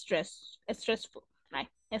feel stressful, right?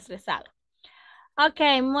 Estresado.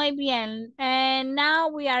 Okay, muy bien. And now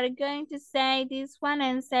we are going to say this one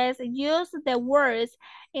and says use the words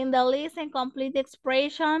in the list and complete the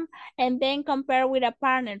expression and then compare with a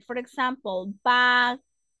partner. For example, bag,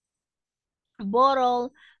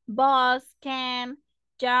 bottle, bus, can,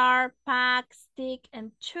 jar, pack, stick,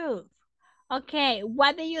 and tube. Okay,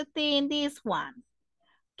 what do you think in this one?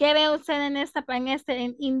 ¿Qué ve usted en esta,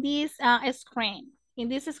 in this screen? In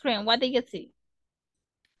this screen, what do you see?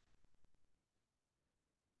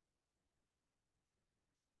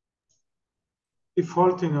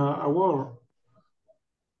 Defaulting a word.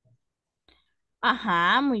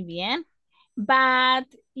 Ajá, muy bien. But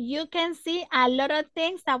you can see a lot of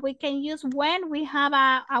things that we can use when we have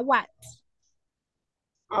a what?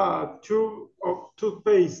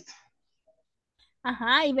 Toothpaste.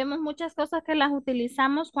 Ajá, y vemos muchas cosas que las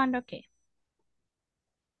utilizamos cuando ¿qué?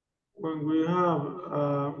 When we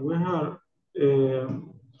have, when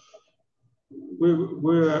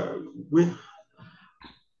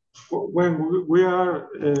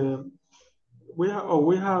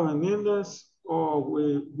we have an illness or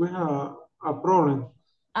we have a problem.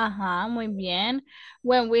 Ajá, muy bien.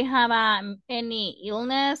 When we have any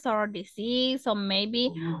illness or disease, or maybe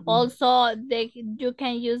also you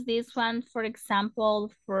can use this one, for example,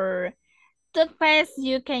 for toothpaste,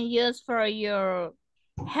 you can use for your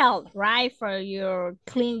health, right? For your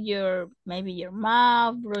clean your, maybe your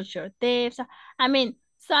mouth, brush your teeth. So, I mean,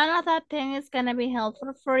 some of that thing is gonna be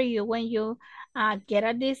helpful for you when you get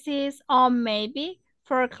a disease, or maybe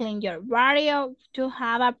for clean your body or to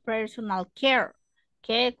have a personal care.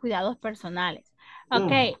 Okay, cuidados personales.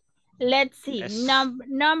 Okay, let's see. Yes.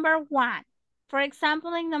 Number one. For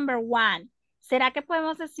example, in number one, ¿será que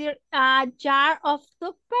podemos decir a jar of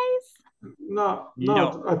toothpaste? No,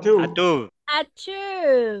 No, a tube. a tube. A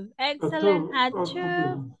tube. Excellent. A tube.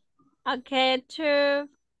 tube. Okay, a tube.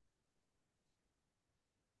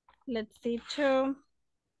 Let's see, tube.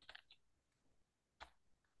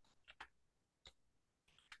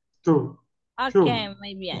 Tube. Okay,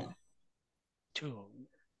 muy bien. Tube.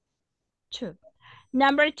 Tube.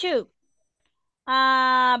 Number two.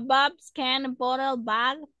 Bob's can, bottle,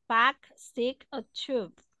 bag, pack, stick, or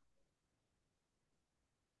tube.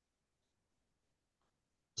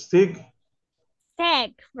 Stick.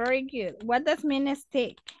 Stick. Very good. What does mean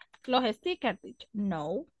stick? Los stickers, teacher.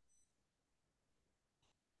 No.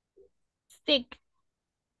 Stick.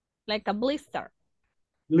 Like a blister.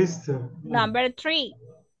 Blister. Number three.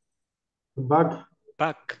 Bag.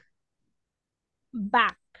 Back.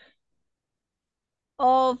 Back.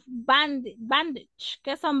 Of bandage.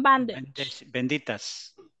 ¿Qué son bandage?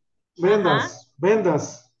 Benditas. Vendas.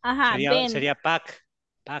 Vendas. Ajá, Sería pack.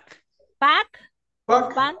 Pack. Pack.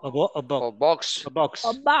 Pack. O box. O box.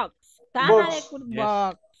 O box. Caja Box. de Yes.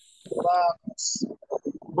 box.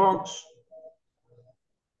 Box.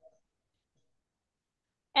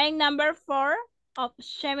 And number four, of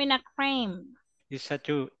shaving a cream. It's a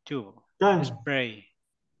tube. Can. Spray.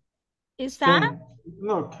 Is that?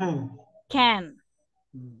 No, can. Can.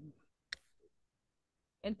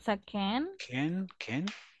 It's a can. Can.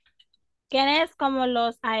 Can es como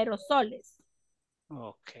los aerosoles.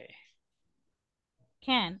 Okay.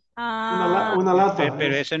 Can. Una lata.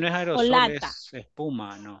 Pero eso no es aerosol, lata. es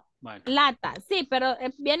espuma, no. Bueno. Lata, sí, pero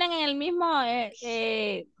vienen en el mismo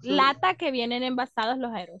lata que vienen envasados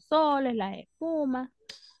los aerosoles, las espumas.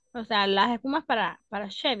 O sea, las espumas para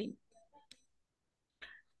shaving.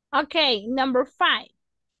 Ok, number five.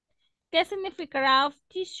 ¿Qué significará of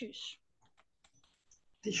tissues?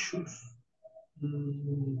 Tissues.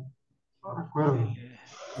 No recuerdo.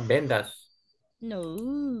 Vendas. No.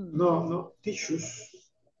 No, tissues.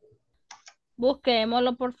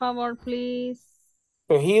 Busquémoslo, por favor, please.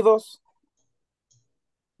 Tejidos.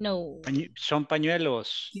 No. Son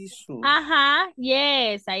pañuelos. Ajá,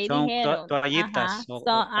 yes, ahí Son dijeron. toallitas Ajá, o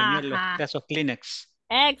pañuelos, ajá. esos Kleenex.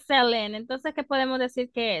 Excelente. Entonces, ¿qué podemos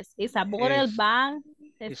decir que es? Is a bottle, Es, bag,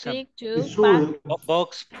 es a stick, tube, pack,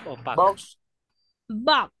 box o pack. Box.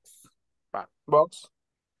 box. Box.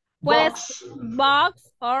 Puedes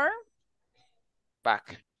box or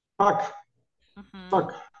Back. Pack. Pack.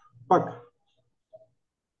 Pack.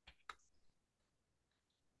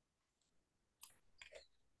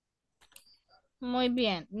 muy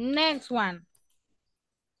bien. Next one.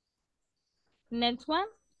 Next one.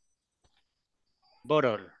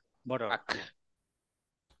 Bottle. Bottle.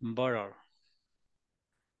 Bottle.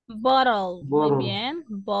 Bottle. Muy Bottle. bien.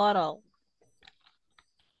 Bottle.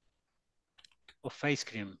 Of ice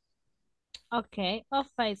cream. Okay. Of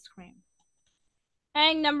ice cream.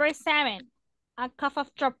 And number 7. A cup of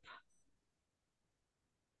drop.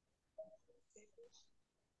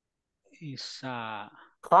 Is a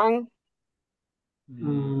Can.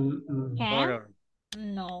 Can? bottle.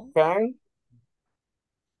 No. Can.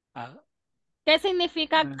 ¿Qué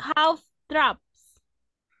significa cough drops?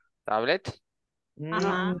 Tablet.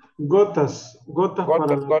 Ajá. Gotas. Gotas para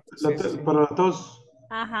sí. para la tos.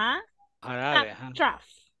 Ajá. Jarabe. Ajá. Trough.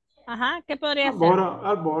 Ajá. ¿Qué podría ser?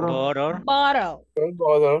 Bottle. Bottle. Bottle. Is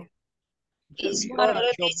Bottle. bottle,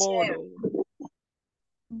 teacher.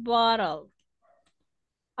 Bottle.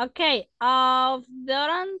 Okay. Of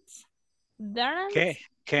deodorant. ¿Qué?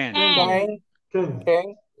 Can.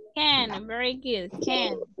 Can. Very good.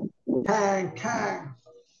 Can.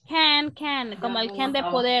 Can. Como el can de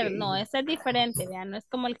poder. No, ese es diferente. Vean, no es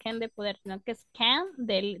como el can de poder, sino que es can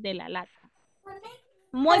de la lata.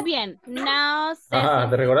 Muy bien. Now, Ajá,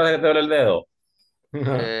 ¿te recuerdas que te duele el dedo?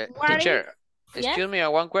 Teacher, Yes? excuse me,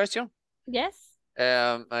 one question. Yes.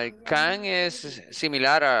 Can es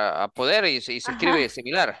similar a poder y se escribe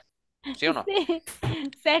similar, ¿sí o no? Sí,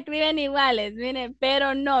 se escriben iguales, miren,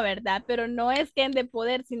 pero no, ¿verdad? Pero no es can de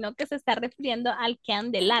poder, sino que se está refiriendo al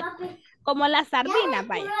can de lata. Como la sardina,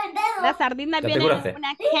 vaya. La sardina ¿Ya te viene en curaste?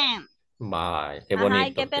 una can. Vaya, qué Ajá, bonito.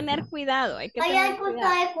 hay que tener cuidado, hay que tener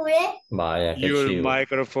cuidado. Vaya, qué Y el chivo.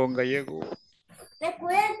 micrófono gallego.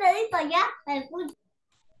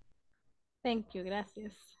 Thank you,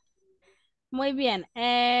 gracias. Muy bien,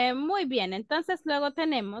 muy bien. Entonces luego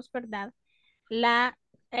tenemos, ¿verdad? La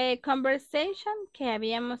conversation que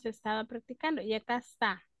habíamos estado practicando. Y acá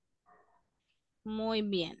está. Muy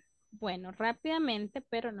bien. Bueno, rápidamente,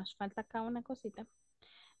 pero nos falta acá una cosita.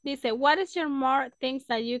 Dice, what is your more things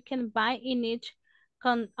that you can buy in each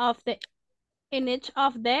of the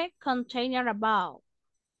container above?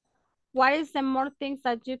 What is the more things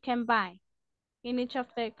that you can buy in each of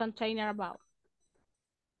the container above?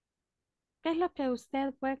 ¿Qué es lo que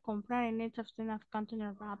usted puede comprar en each of the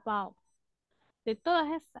container above? De todas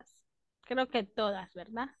estas. Creo que todas,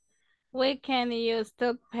 ¿verdad? We can use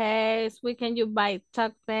toothpaste, we can buy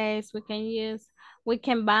toothpaste, we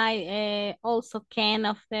can buy also can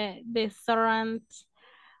of the deodorant,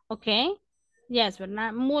 okay? Yes,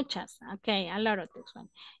 ¿verdad? Muchas, okay, a lot of this one.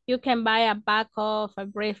 You can buy a bag of a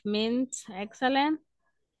brief mint, excellent.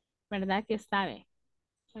 ¿Verdad que está bien?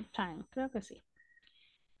 Time, creo que sí.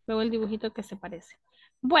 Luego el dibujito que se parece.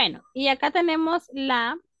 Bueno, y acá tenemos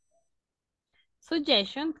la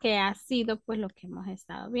suggestion que ha sido pues lo que hemos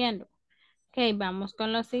estado viendo. Ok, vamos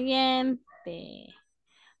con lo siguiente.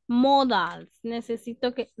 Modals.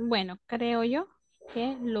 Necesito que, bueno, creo yo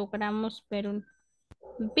que logramos ver un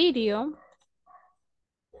video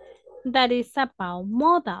that is about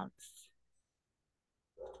modals.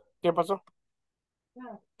 ¿Qué pasó?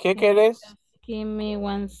 ¿Qué querés? Give me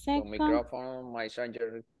one Tu second. micrófono, my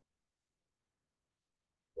charger.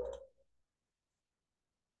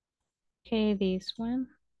 Okay, this one.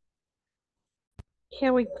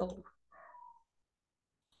 Here we go.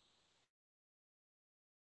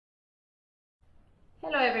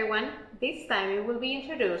 Hello everyone. This time we will be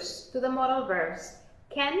introduced to the modal verbs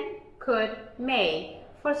can, could, may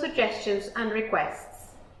for suggestions and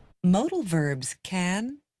requests. Modal verbs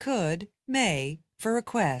can, could, may for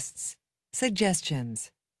requests.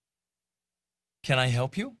 Suggestions. Can I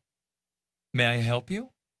help you? May I help you?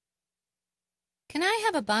 Can I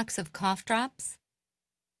have a box of cough drops?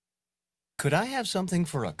 Could I have something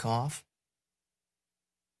for a cough?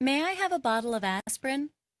 May I have a bottle of aspirin?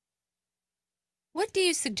 What do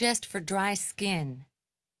you suggest for dry skin?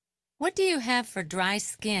 What do you have for dry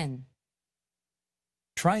skin?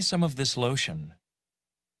 Try some of this lotion.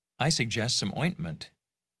 I suggest some ointment.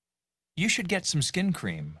 You should get some skin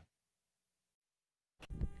cream.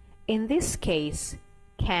 In this case,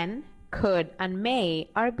 can, Could and may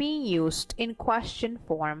are being used in question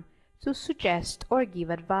form to suggest or give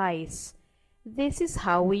advice. This is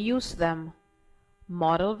how we use them.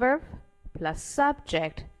 Modal verb plus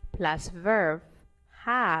subject plus verb,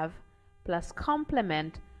 have plus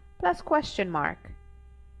complement plus question mark.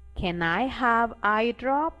 Can I have eye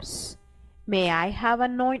drops? May I have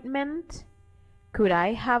an ointment? Could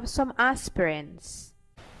I have some aspirins?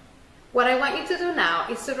 What I want you to do now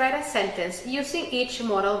is to write a sentence using each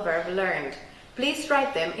modal verb learned. Please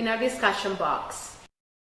write them in our discussion box.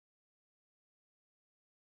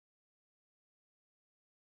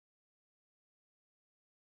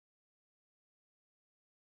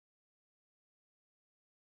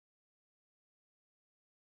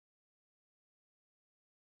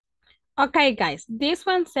 Okay, guys, this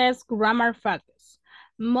one says grammar focus.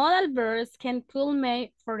 Modal verbs can, could,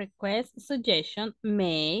 may for request, suggestion,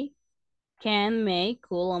 may, can, may,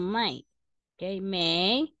 could, and might. Okay,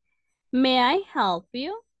 may I help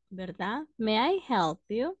you? ¿Verdad? May I help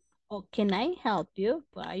you? O can I help you?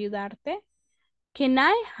 ¿Puedo ayudarte? Can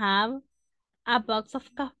I have a box of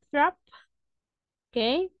cough drop?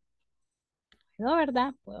 Ok. No,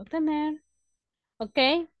 ¿verdad? Puedo tener.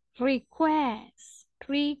 Ok. Request.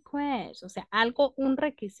 O sea, algo, un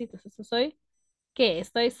requisito. Eso soy que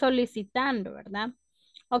estoy solicitando, ¿verdad?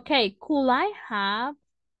 Ok. Could I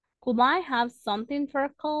have something for a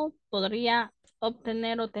cold? Podría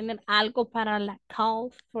obtener o tener algo para la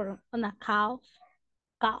cough, for una cough.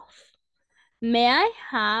 May I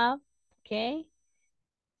have, ok.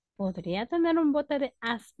 Podría tener un bote de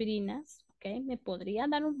aspirinas, ok. Me podría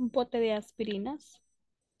dar un bote de aspirinas,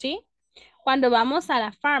 ¿sí? Cuando vamos a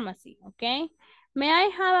la pharmacy, ok. May I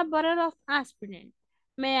have a bottle of aspirin?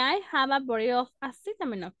 May I have a bottle of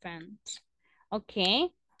acetaminophen?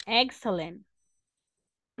 Ok, excellent.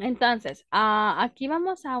 Entonces, aquí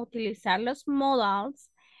vamos a utilizar los modals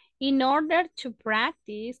in order to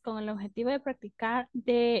practice, con el objetivo de practicar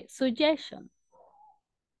the suggestion.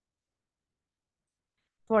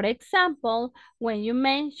 For example, when you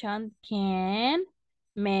mention can,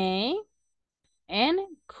 may, and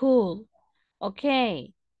could.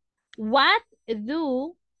 Okay, what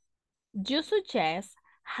do you suggest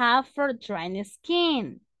have for dry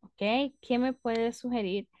skin? Okay, ¿qué me puede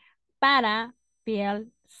sugerir para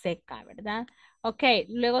piel seca, verdad? Ok,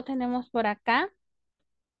 luego tenemos por acá.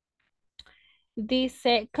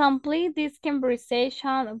 Dice, complete this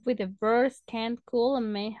conversation with the verbs can, could,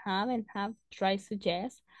 and may have, and have, try,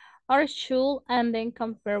 suggest, or should, and then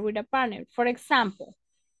compare with a partner. For example,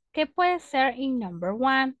 ¿qué puede ser in number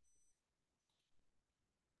one?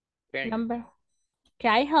 Number,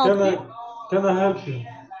 can I help you? Can I help you?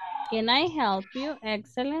 Can I help you?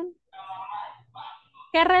 Excellent.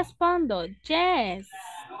 ¿Qué respondo? Yes.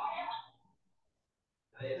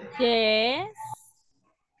 Yes.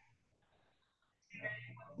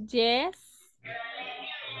 Yes.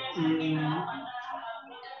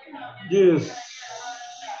 Yes.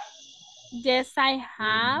 Yes, I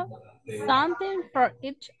have something for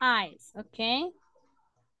each eyes, okay?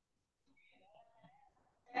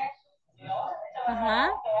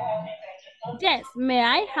 Yes, may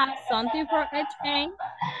I have something for each eye?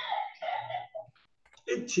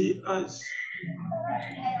 Itchy eyes.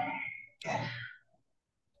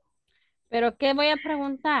 ¿Pero qué voy a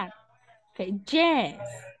preguntar? Okay, yes.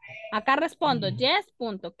 Acá respondo, yes,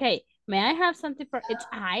 punto. Okay, may I have something for each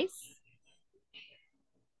eyes?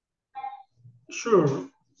 Sure.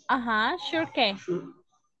 Sure qué? Sure.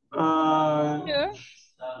 Sure.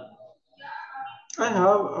 I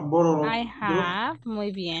have a bottle of I have,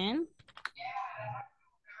 muy bien.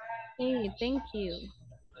 Okay, thank you.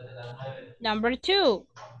 Number 2.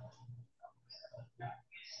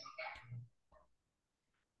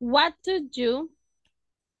 What do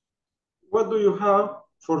you have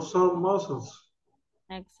for sore muscles?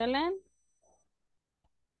 Excellent.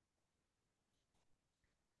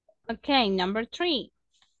 Okay, number 3.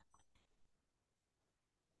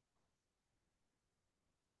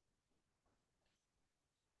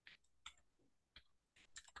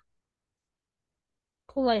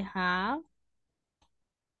 Could I have?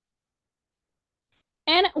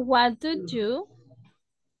 And what do you?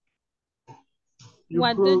 You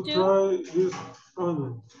could try this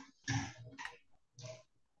onion.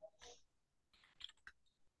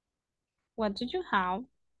 What do you have?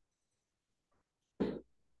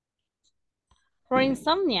 For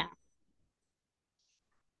insomnia.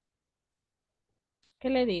 ¿Qué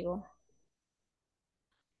le digo?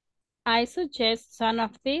 I suggest some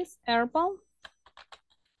of these herbal.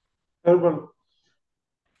 Herbal.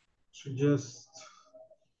 Suggest.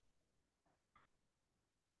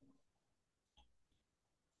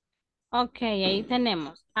 Ok, ahí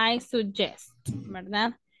tenemos. I suggest,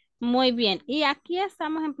 ¿verdad? Muy bien. Y aquí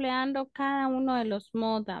estamos empleando cada uno de los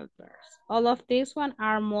modal verbs. All of these one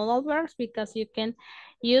are modal verbs because you can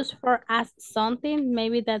use for as something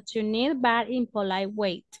maybe that you need, but in polite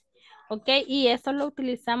way. Ok, y eso lo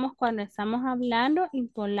utilizamos cuando estamos hablando in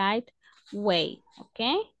polite way. Ok.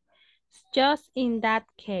 Just in that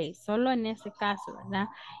case, solo en ese caso, ¿verdad?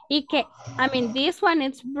 Y que, I mean, this one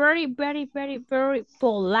is very, very, very, very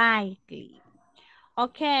politely.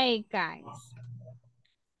 Okay, guys.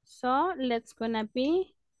 So, let's gonna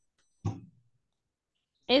be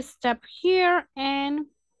stop here and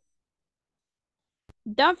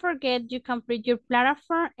don't forget you complete your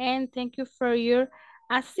platform and thank you for your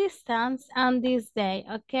assistance on this day.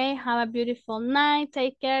 Okay, have a beautiful night.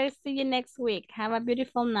 Take care. See you next week. Have a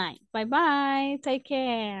beautiful night. Bye-bye. Take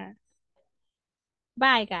care.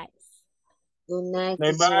 Bye, guys. Good night,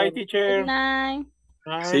 Bye-bye, Good teacher. night.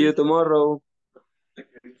 See you tomorrow.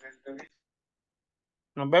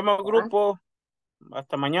 Nos vemos, Bye. grupo.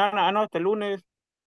 Hasta mañana. Ah, no, hasta el lunes.